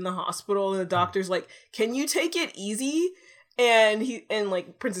and he's in the hospital, and the doctor's like, can you take it easy? And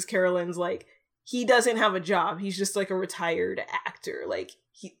like Princess Carolyn's like, he doesn't have a job, he's just like a retired actor, like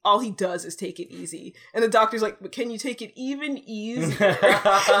all he does is take it easy. And the doctor's like, but can you take it even easier? And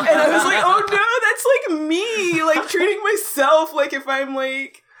I was like, oh no, that's like me, like treating myself like if I'm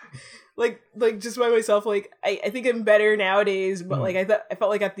like just by myself. Like I think I'm better nowadays, but like I felt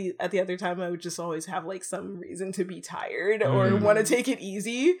like at the other time I would just always have like some reason to be tired or want to take it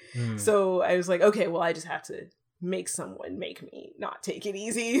easy. So I was like, okay, well I just have to make someone make me not take it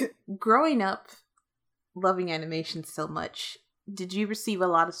easy. Growing up loving animation so much, did you receive a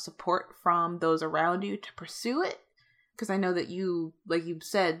lot of support from those around you to pursue it? Because I know that you, like you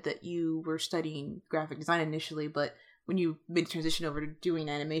said, that you were studying graphic design initially, but when you made the transition over to doing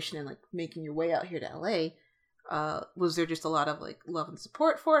animation and like making your way out here to LA, was there just a lot of like love and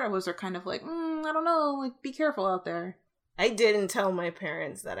support for it, or was there kind of like, I don't know, like be careful out there? I didn't tell my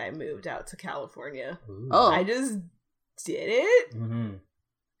parents that I moved out to California. Ooh. Oh, I just did it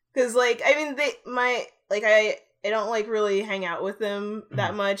because like I mean I don't like really hang out with them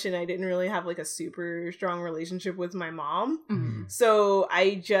that much, and I didn't really have like a super strong relationship with my mom. So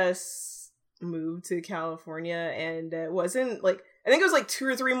I just moved to California, and it wasn't like, I think it was like 2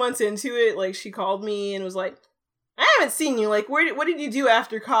 or 3 months into it, like she called me and was like, I haven't seen you, like what did you do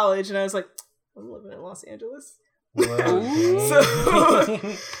after college? And I was like, I'm living in Los Angeles. So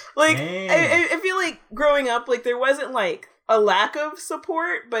like I feel like growing up, like there wasn't like a lack of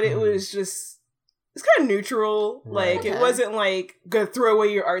support, but it was just, it's kind of neutral. Like it wasn't like go throw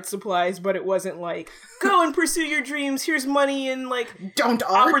away your art supplies, but it wasn't like go and pursue your dreams, here's money and like don't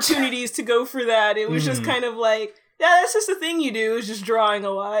opportunities to go for that. It was just kind of like, yeah, that's just a thing you do, is just drawing a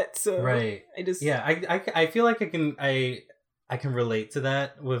lot. So I just I feel like I can relate to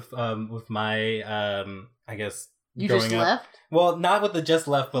that with my I guess you just left. Well, not with the just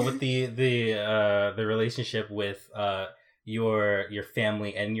left, but with the relationship with your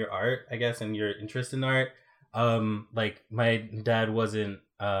family and your art, I guess, and your interest in art. Like my dad wasn't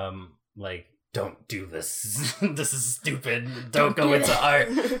like, don't do this. This is stupid. Don't go into art.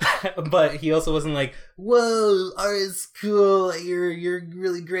 But he also wasn't like, whoa, art is cool. You're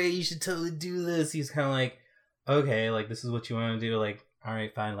really great. You should totally do this. He's kind of like, okay, like, this is what you want to do. Like, all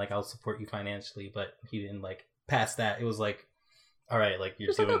right, fine. Like, I'll support you financially. But he didn't, like, pass that. It was like, all right, like,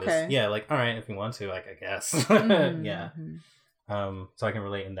 you're doing this. Yeah, like, all right, if you want to, like, I guess. Yeah. So I can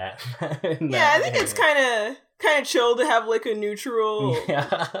relate in that. I think it's kind of chill to have like a neutral.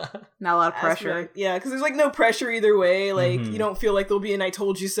 Yeah. Not a lot of pressure. Aspect. Yeah, because there's like no pressure either way. Like you don't feel like there'll be an "I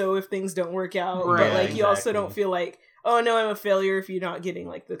told you so" if things don't work out. Right. But like you also don't feel like, oh no, I'm a failure if you're not getting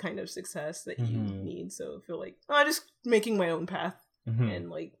like the kind of success that you need. So I feel like I'm just making my own path, and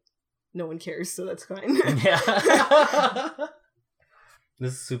like no one cares, so that's fine. Yeah.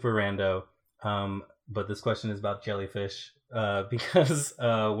 This is super rando. But this question is about jellyfish. Because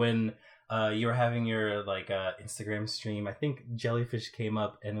when you were having your like Instagram stream, I think jellyfish came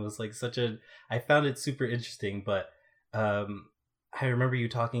up, and it was like I found it super interesting. But I remember you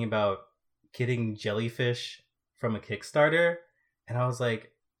talking about getting jellyfish from a Kickstarter, and I was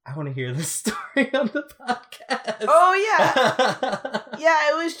like, I want to hear this story on the podcast. Oh yeah.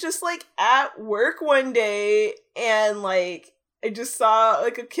 Yeah, it was just like at work one day, and like I just saw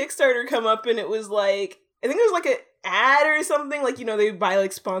like a Kickstarter come up, and it was like, I think it was like an ad or something, like, you know, they buy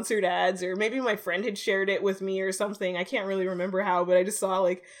like sponsored ads, or maybe my friend had shared it with me or something. I can't really remember how, but I just saw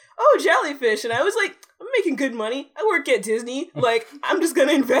like, oh, jellyfish, and I was like, I'm making good money. I work at Disney. Like, I'm just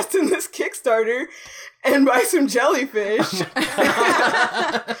gonna invest in this Kickstarter and buy some jellyfish.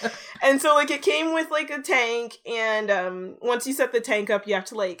 And so like it came with like a tank, and once you set the tank up, you have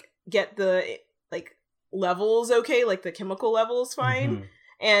to like get the like levels okay, like the chemical levels fine.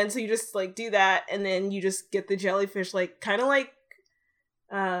 And so you just like do that, and then you just get the jellyfish, like kind of like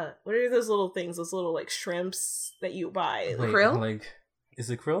what are those little things? Those little like shrimps that you buy. Wait, krill? Like,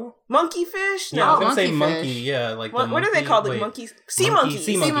 is it krill? Monkey fish? Yeah, No, I was gonna say monkey monkey. fish. Yeah, like what are they called? Like monkeys? Sea monkeys.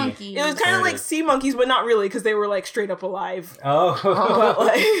 Sea monkey. It was kind of like sea monkeys, but not really, because they were like straight up alive. Oh. But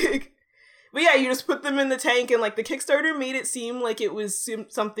like. But yeah, you just put them in the tank, and like the Kickstarter made it seem like it was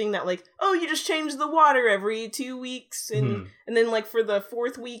something that like, oh, you just change the water every 2 weeks, and then like for the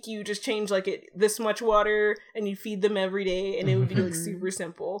 4th week you just change like this much water, and you feed them every day, and it would be like super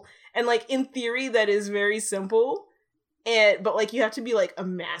simple. And like in theory that is very simple, but like you have to be like a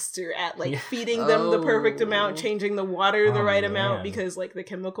master at like feeding them the perfect amount, changing the water the right amount, because like the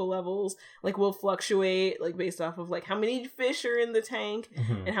chemical levels like will fluctuate like based off of like how many fish are in the tank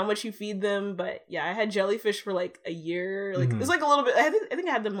and how much you feed them. But yeah, I had jellyfish for like a year. Like it was like a little bit. I think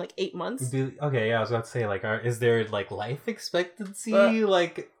I had them like 8 months. Okay, yeah, I was about to say, like, is there like life expectancy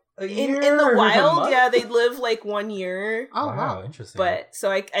like a year in the or a wild? month? Yeah, they live like 1 year. Oh wow, interesting. But so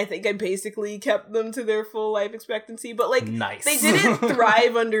I think I basically kept them to their full life expectancy, but like nice. They didn't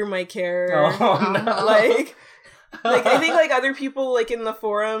thrive under my care. Oh no. Like I think like other people like in the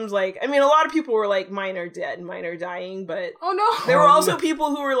forums, like, I mean, a lot of people were like, mine are dead, mine are dying, but oh no, there were also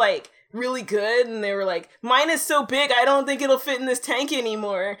people who were like really good, and they were like, mine is so big I don't think it'll fit in this tank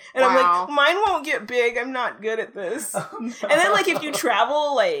anymore, and I'm like, mine won't get big, I'm not good at this. Oh, no. And then like if you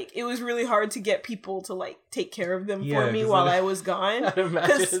travel, like it was really hard to get people to like take care of them for me while I was gone,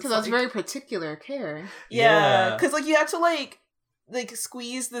 because that's very particular care. Yeah, because like you have to like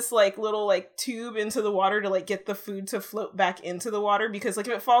squeeze this like little like tube into the water to like get the food to float back into the water, because like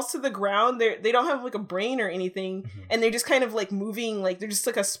if it falls to the ground, they don't have like a brain or anything, and they're just kind of like moving, like they're just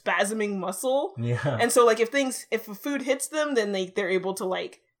like a spasming muscle. Yeah. And so like if a food hits them, then they're able to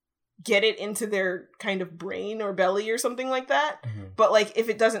like get it into their kind of brain or belly or something like that. But like if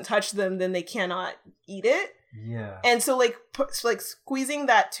it doesn't touch them, then they cannot eat it. Yeah. And so like squeezing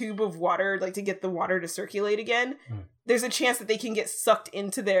that tube of water, like to get the water to circulate again, there's a chance that they can get sucked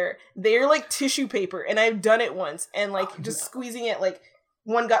into they're like tissue paper, and I've done it once, and like squeezing it, like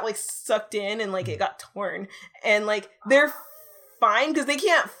one got like sucked in and like it got torn, and like they're fine because they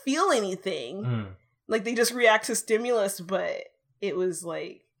can't feel anything. Like they just react to stimulus, but it was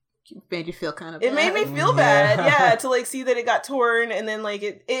like made you feel kind of bad. It made me feel bad, yeah, to like see that it got torn, and then like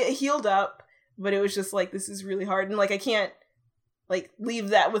it healed up, but it was just like, this is really hard, and like I can't like leave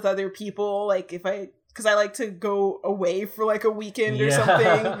that with other people, like because I like to go away for like a weekend or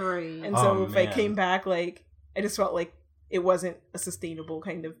something. Right. And so if I came back, like I just felt like it wasn't a sustainable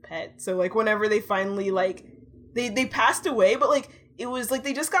kind of pet. So like whenever they finally like they passed away, but like it was like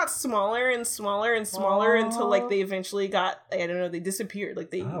they just got smaller and smaller and smaller until like they eventually got, they disappeared.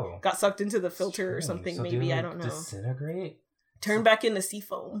 Like they got sucked into the filter or something. So maybe, I don't know. Disintegrate? turn back into sea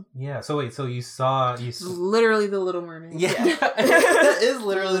foam. Yeah. So wait. So you saw Literally the Little Mermaid. Yeah, that is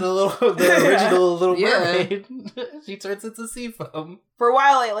literally the original Little Mermaid. She turns into sea foam. For a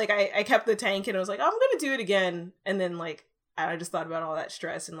while, I kept the tank and I was like, oh, I'm gonna do it again. And then like I just thought about all that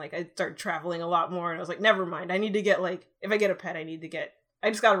stress and like I started traveling a lot more and I was like, never mind. I need to get like if I get a pet, I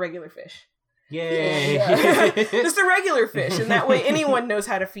just got a regular fish. Yay! Yeah. Just a regular fish, and that way anyone knows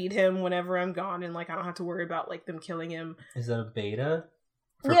how to feed him whenever I'm gone, and like I don't have to worry about like them killing him. Is that a beta?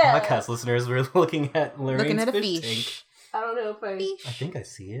 For Yeah. podcast listeners, we're looking at Lorraine's a fish fish. I don't know if I. tank. I think I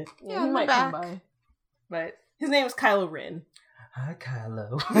see it. Yeah, Yeah, he in the might back. come by. But his name is Kylo Ren. Hi,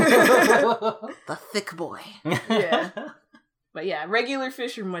 Kylo. The thick boy. Yeah. But yeah, regular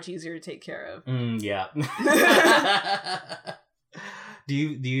fish are much easier to take care of. Yeah. Do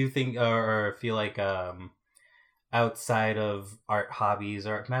you think or feel like outside of art hobbies,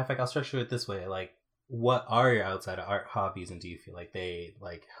 or matter of fact, I'll structure it this way: like, what are your outside of art hobbies, and do you feel like they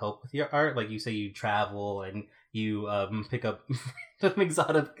like help with your art? Like you say, you travel and you pick up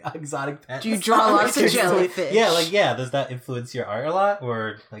exotic pets. Do you draw lots of jellyfish? Yeah. Does that influence your art a lot,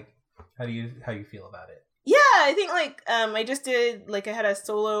 or like how do you feel about it? Yeah, I think like I just did like I had a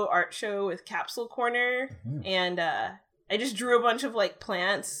solo art show with Capsule Corner, Mhm. and I just drew a bunch of like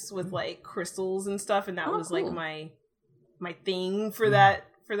plants with like crystals and stuff, and that Oh, was cool. like my thing for that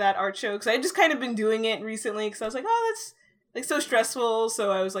art show, because I just kind of been doing it recently because I was like, oh, that's like so stressful, so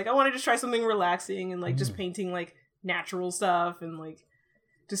I was like, I wanted to try something relaxing, and like just painting like natural stuff and like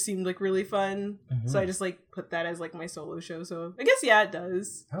just seemed like really fun. So I just like put that as like my solo show. So I guess yeah, it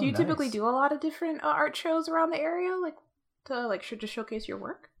does. Oh, Do you typically nice. do a lot of different art shows around the area, like to like to showcase your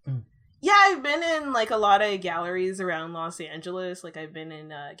work? Yeah, I've been in like a lot of galleries around Los Angeles. Like I've been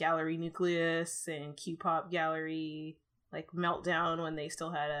in Gallery Nucleus and Q-Pop Gallery, like Meltdown when they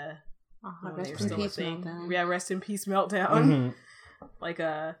still had a Oh, when they rest were in still a peace, thing. Meltdown. Yeah, rest in peace, Meltdown. Mhm. Like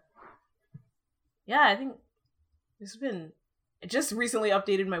yeah, I think this has been. I just recently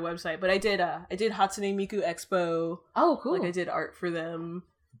updated my website, but I did Hatsune Miku Expo. Oh, cool. Like I did art for them.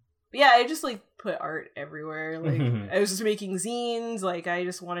 But yeah, I just like put art everywhere. Like I was just making zines. Like I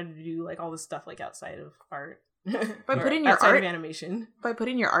just wanted to do like all this stuff like outside of art. By putting your outside art of animation. by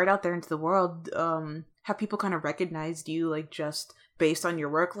putting your art out there into the world, have people kind of recognized you like just based on your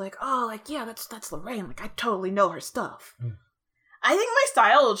work? Like, oh, like yeah, that's Lorraine. Like I totally know her stuff. I think my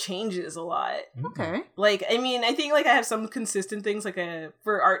style changes a lot. Okay. Like, I mean, I think like I have some consistent things. Like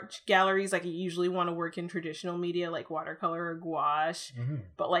for art galleries, like I usually want to work in traditional media like watercolor or gouache. Mhm.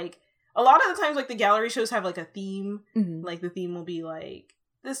 But like a lot of the times, like the gallery shows have like a theme. Mm-hmm. Like the theme will be like,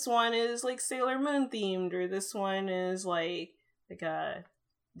 this one is like Sailor Moon themed, or this one is like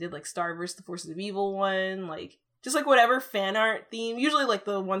did like Star vs. the Forces of Evil one, like just like whatever fan art theme. Usually like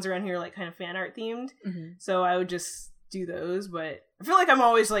the ones around here are like kind of fan art themed. Mm-hmm. So I would just do those, but I feel like I'm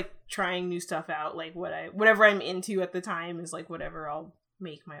always like trying new stuff out. Like whatever I'm into at the time is like whatever I'll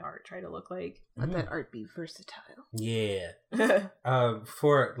make my art try to look like. Let that art be versatile. Yeah.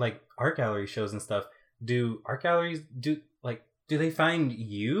 For like art gallery shows and stuff, do art galleries do they find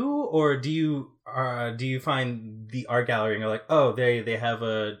you, or do you find the art gallery and you're like, oh, they have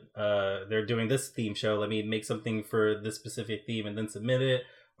they're doing this theme show, let me make something for this specific theme and then submit it,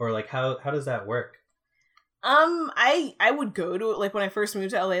 or like how does that work? I would go to, like, when I first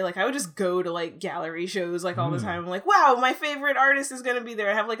moved to LA, like, I would just go to, like, gallery shows, like, all the time. I'm like, wow, my favorite artist is gonna be there.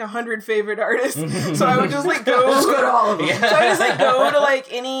 I have, like, 100 favorite artists. So I would just, like, go to all of them. So I just, like, go to,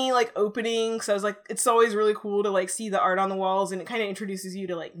 like, any, like, opening. So I was like, it's always really cool to, like, see the art on the walls, and it kind of introduces you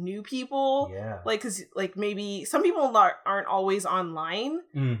to, like, new people. Yeah. Like, because, like, maybe some people aren't always online,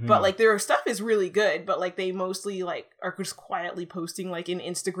 Mhm. but, like, their stuff is really good, but, like, they mostly, like, are just quietly posting, like, in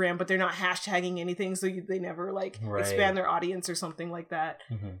Instagram, but they're not hashtagging anything, so they never, like, Right. expand their audience or something like that.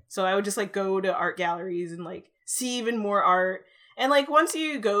 Mhm. So I would just, like, go to art galleries and, like, see even more art. And, like, once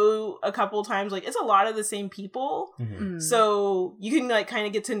you go a couple times, like, it's a lot of the same people. Mhm. Mm. So you can, like, kind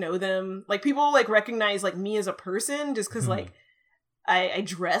of get to know them. Like, people, like, recognize, like, me as a person just because, Mhm. like, I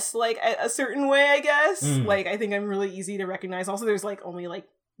dress, like, a certain way, I guess. Mm. Like, I think I'm really easy to recognize. Also, there's, like, only, like,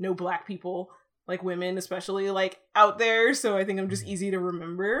 no black people, like, women especially, like, out there. So I think I'm just easy to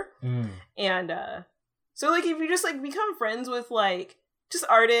remember. Mm. And, so, like, if you just, like, become friends with, like, just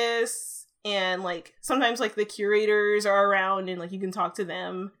artists and, like, sometimes, like, the curators are around and, like, you can talk to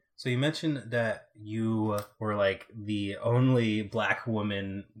them. So you mentioned that you were like the only black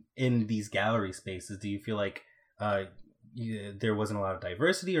woman in these gallery spaces. Do you feel like there wasn't a lot of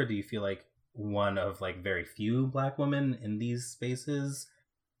diversity, or do you feel like one of like very few black women in these spaces?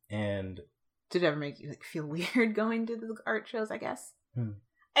 And Did it ever make you like feel weird going to the art shows, I guess? I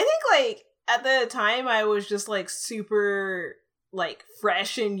think, like, at the time I was just, like, super like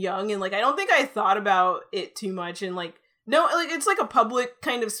fresh and young, and like I don't think I thought about it too much, and like no, like it's like a public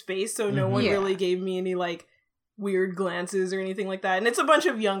kind of space, so no one really gave me any like weird glances or anything like that. And it's a bunch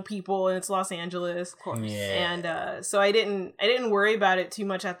of young people, and it's Los Angeles, of course. And so I didn't worry about it too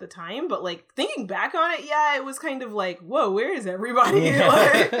much at the time, but like thinking back on it, it was kind of like, whoa, where is everybody?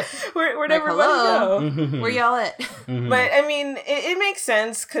 Like, where'd everybody go? Where y'all at? But I mean, it makes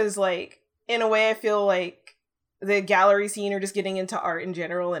sense because like in a way I feel like the gallery scene or just getting into art in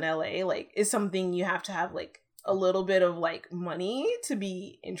general in LA like is something you have to have like a little bit of like money to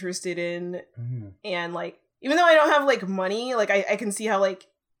be interested in. And like even though I don't have like money, like I can see how like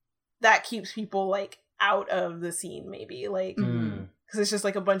that keeps people like out of the scene maybe, like because it's just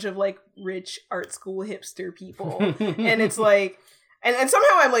like a bunch of like rich art school hipster people. And it's like and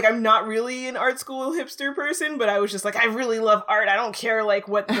somehow I'm not really an art school hipster person, but I was just like, I really love art, I don't care like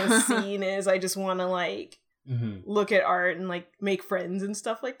what the scene is, I just want to like look at art and like make friends and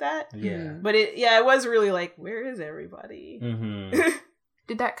stuff like that. But it was really like, where is everybody?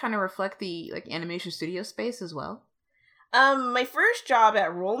 Did that kind of reflect the like animation studio space as well? My first job at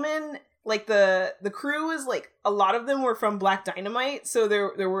Rollman, like the crew was like a lot of them were from Black Dynamite, so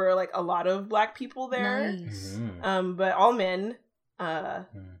there were like a lot of black people there. Nice. But all men. It's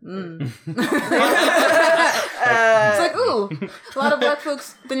like, ooh, a lot of black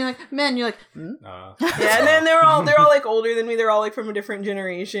folks. Then you're like, men. You're like, yeah. And then they're all like older than me. They're all like from a different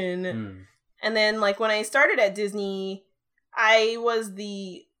generation. And then like when I started at Disney, I was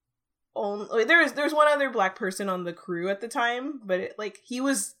the only. There's one other black person on the crew at the time, but he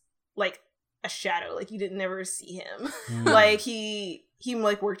was like a shadow. Like you didn't never see him. Like he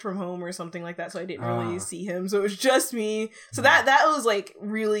like worked from home or something like that, so I didn't really see him. So it was just me. So that was like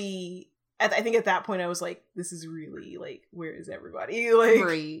really. I think at that point I was like, this is really like, where is everybody? Like,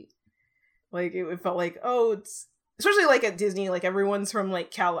 great. Like it felt like, oh, it's especially like at Disney, like everyone's from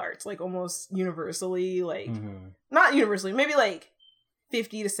like Cal Arts, like almost universally, like not universally, maybe like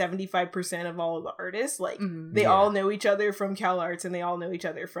 50 to 75% of all of the artists, like they all know each other from Cal Arts, and they all know each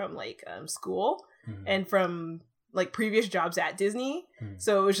other from like school and from like previous jobs at Disney.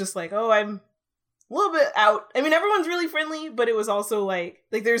 So it was just like, oh, I'm a little bit out. I mean, everyone's really friendly, but it was also like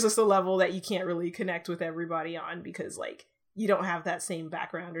there's just a level that you can't really connect with everybody on because like you don't have that same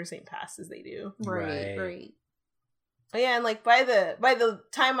background or same past as they do. Right. Yeah, and like by the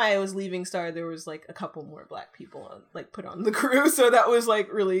time I was leaving Star, there was like a couple more black people put on the crew, so that was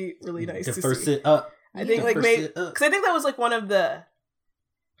like really really nice to see. It up. I think like maybe because I think that was like one of the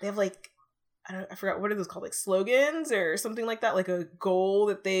they have like I forgot what are those called, like slogans or something like that, like a goal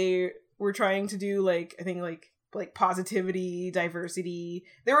that they were trying to do, like I think like positivity, diversity.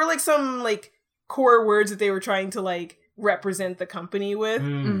 There were like some like core words that they were trying to like represent the company with.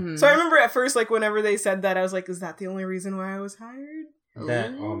 So I remember at first, like whenever they said that, I was like, is that the only reason why I was hired?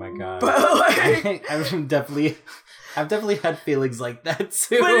 That oh my god. But like I've definitely had feelings like that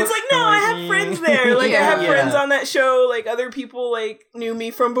too. But it's like, no, I have friends there. Like I have friends on that show. Like other people like knew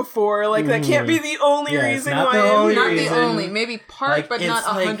me from before. Like that can't be the only reason why I'm here. Not the only, maybe part, like, but not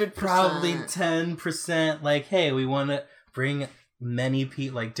 100%. Like probably 10%. Like, hey, we want to bring many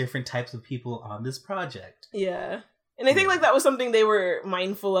people, like different types of people on this project. Yeah. And I think like that was something they were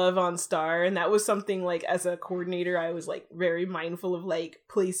mindful of on Star, and that was something like as a coordinator I was like very mindful of like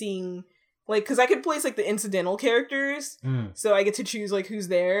placing, like because I could place like the incidental characters, so I get to choose like who's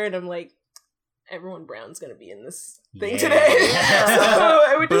there, and I'm like, everyone Brown's gonna be in this thing today. So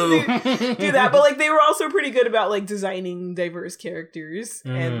I would just do that. But like they were also pretty good about like designing diverse characters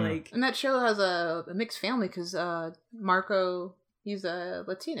and like. And that show has a mixed family because Marco, he's a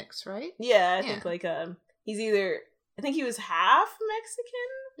Latinx, right? Yeah, I think like he's either. I think he was half Mexican.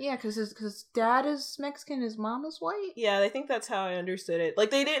 Yeah, because his dad is Mexican, his mom is white. Yeah, I think that's how I understood it.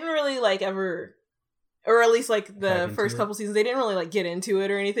 Like, they didn't really, like, ever... Or at least, like, the first couple seasons, they didn't really, like, get into it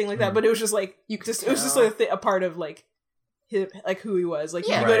or anything like that. But it was just, like... It was just, like, a part of, like, his, like, who he was. Like,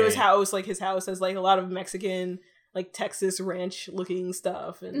 you go to his house, like, his house has, like, a lot of Mexican, like, Texas ranch-looking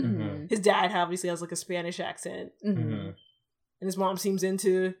stuff. And his dad obviously has, like, a Spanish accent. And his mom seems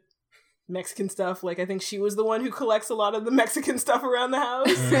into... Mexican stuff. Like I think she was the one who collects a lot of the Mexican stuff around the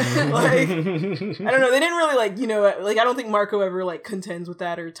house. Like I don't know, they didn't really like, you know, like I don't think Marco ever like contends with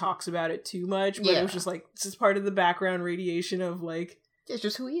that or talks about it too much, but it was just like it's just part of the background radiation of like it's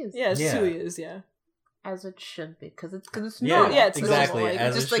just who he is. Yeah, it's just who he is. Yeah, as it should be, because it's normal. It's exactly normal. Like,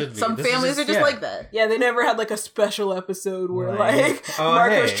 as just it like should some be. families are just like that. Yeah, they never had like a special episode where like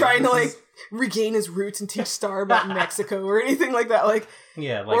Marco's trying to like regain his roots and teach Star about Mexico or anything like that. Like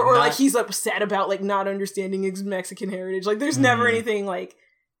like or like he's upset about like not understanding his Mexican heritage. Like there's never anything like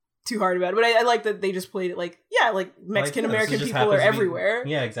too hard about it. But I like that they just played it like Mexican American this just people are happens to be- everywhere.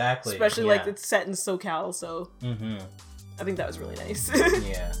 Yeah, exactly. Especially yeah. like it's set in SoCal, so Mm-hmm. I think that was really nice.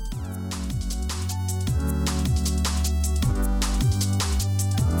 Yeah.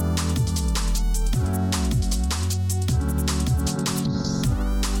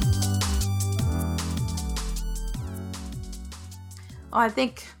 I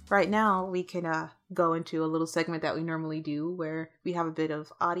think right now we can go into a little segment that we normally do where we have a bit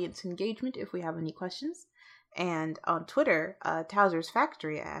of audience engagement if we have any questions. And on Twitter, Towser's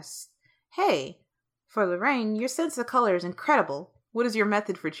Factory asks, "Hey, for Lorraine, your sense of color is incredible. What is your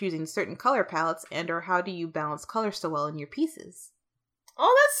method for choosing certain color palettes, and or how do you balance color so well in your pieces?"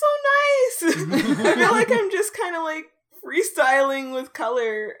 Oh, that's so nice. I feel like I'm just kind of like freestyling with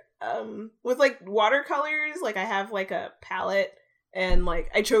color. With like watercolors, like I have like a palette and like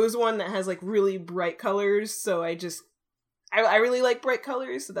I chose one that has like really bright colors. So I really like bright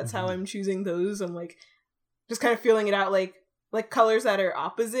colors. So that's how I'm choosing those. I'm like just kind of feeling it out like colors that are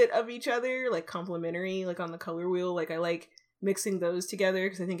opposite of each other, like complementary, like on the color wheel. Like I like mixing those together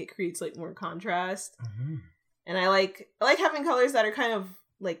because I think it creates like more contrast. Mm-hmm. And I like having colors that are kind of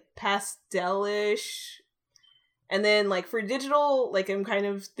like pastel-ish. And then like for digital, like I'm kind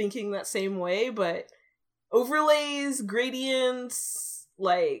of thinking that same way, but overlays, gradients,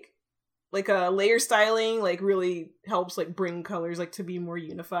 like layer styling like really helps like bring colors like to be more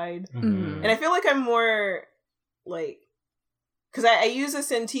unified. Mm-hmm. And I feel like I'm more like, because I use a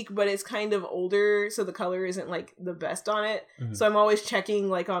Cintiq, but it's kind of older, so the color isn't like the best on it. Mm-hmm. So I'm always checking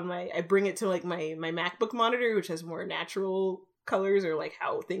like on I bring it to like my MacBook monitor, which has more natural colors or like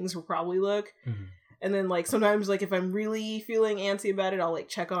how things will probably look. Mm-hmm. And then like sometimes like if I'm really feeling antsy about it, I'll like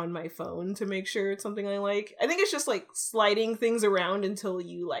check on my phone to make sure it's something I like. I think it's just like sliding things around until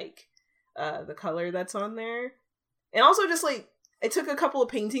you like the color that's on there. And also just like I took a couple of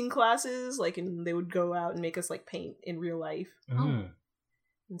painting classes, like, and they would go out and make us like paint in real life. Mm-hmm.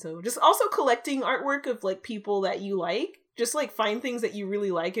 And so just also collecting artwork of like people that you like, just like find things that you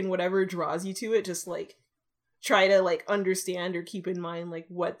really like and whatever draws you to it, just like try to like understand or keep in mind like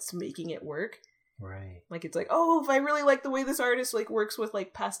what's making it work. Right. Like it's like, oh, if I really like the way this artist like works with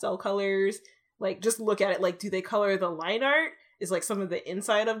like pastel colors, like just look at it, like do they color the line art? Is like some of the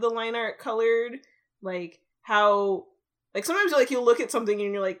inside of the line art colored? Like how, like sometimes like you'll look at something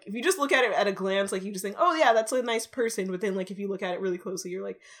and you're like, if you just look at it at a glance, like you just think, oh yeah, that's a nice person. But then like if you look at it really closely, you're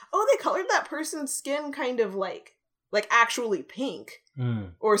like, oh, they colored that person's skin kind of like actually pink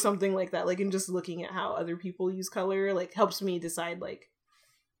or something like that. Like, and just looking at how other people use color like helps me decide like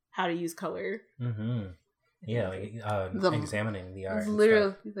how to use color. Mm-hmm. Yeah, like examining the art. It's and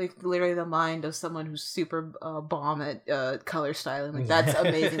literally the mind of someone who's super bomb at color styling. Like that's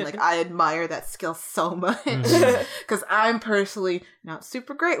amazing. Like I admire that skill so much because I'm personally not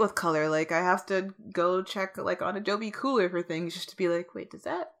super great with color. Like I have to go check like on Adobe Cooler for things just to be like, wait, does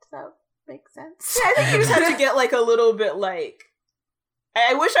that make sense? Yeah, I think you just have to get like a little bit like.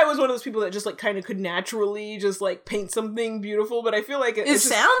 I wish I was one of those people that just like kind of could naturally just like paint something beautiful, but I feel like it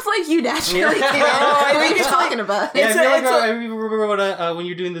sounds like you naturally can. I What are you talking about? Yeah, I remember when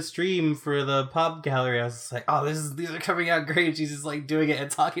you're doing the stream for the pop gallery, I was just like, oh, these are coming out great. She's just like doing it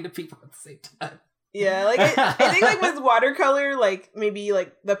and talking to people at the same time. Yeah, like I think like with watercolor, like maybe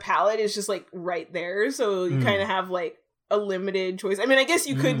like the palette is just like right there, so you kind of have like a limited choice. I mean, I guess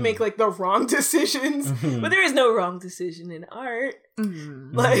you could make like the wrong decisions, but there is no wrong decision in art.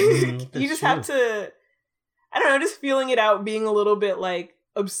 Like you just have to, I don't know, just feeling it out, being a little bit like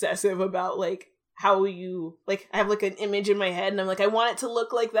obsessive about like how you like. I have like an image in my head, and I'm like, I want it to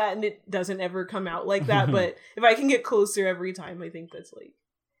look like that, and it doesn't ever come out like that. But if I can get closer every time, I think that's like,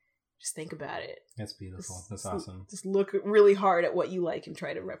 just think about it. That's beautiful. That's awesome. Just look really hard at what you like and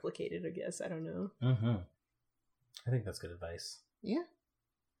try to replicate it. I guess I don't know. Mm-hmm. I think that's good advice. Yeah.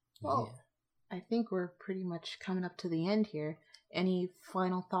 Well, I think we're pretty much coming up to the end here. Any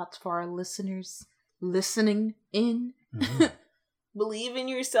final thoughts for our listeners listening in? Mm-hmm. Believe in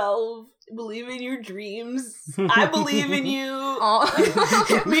yourself. Believe in your dreams. I believe in you.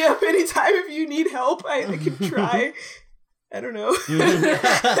 Hit me up anytime if you need help. I can try. I don't know.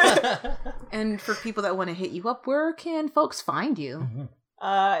 And for people that want to hit you up, where can folks find you? Mm-hmm.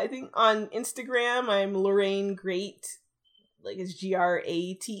 I think on Instagram, I'm Lorraine Great. Like it's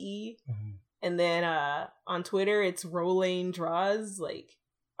Grate. And then on Twitter, it's Rollaine Draws, like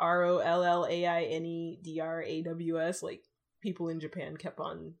ROLLAINEDRAWS. Like people in Japan kept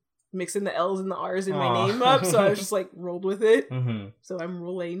on mixing the L's and the R's in my name up, so I was just like rolled with it. So I'm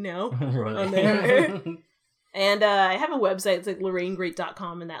Rollaine now on there. And I have a website. It's like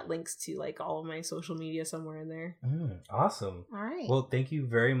LorraineGreat.com, and that links to like all of my social media somewhere in there. Awesome. All right. Well, thank you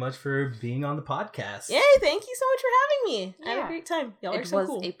very much for being on the podcast. Yay, thank you so much for having me. I had a great time. Y'all are so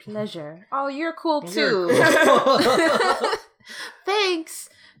cool. It was a pleasure. Oh, you're cool too. You're cool. Thanks.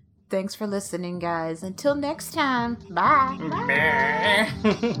 Thanks for listening, guys. Until next time. Bye.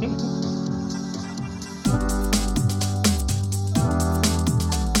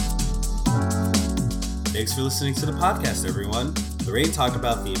 Thanks for listening to the podcast, everyone. Lorraine talked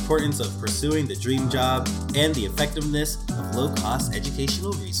about the importance of pursuing the dream job and the effectiveness of low-cost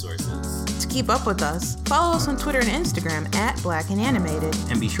educational resources. To keep up with us, follow us on Twitter and Instagram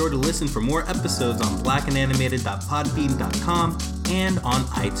 @blackandanimated. And be sure to listen for more episodes on blackandanimated.podbean.com and on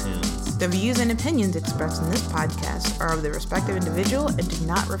iTunes. The views and opinions expressed in this podcast are of the respective individual and do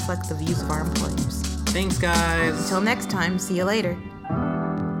not reflect the views of our employers. Thanks, guys. Until next time, see you later.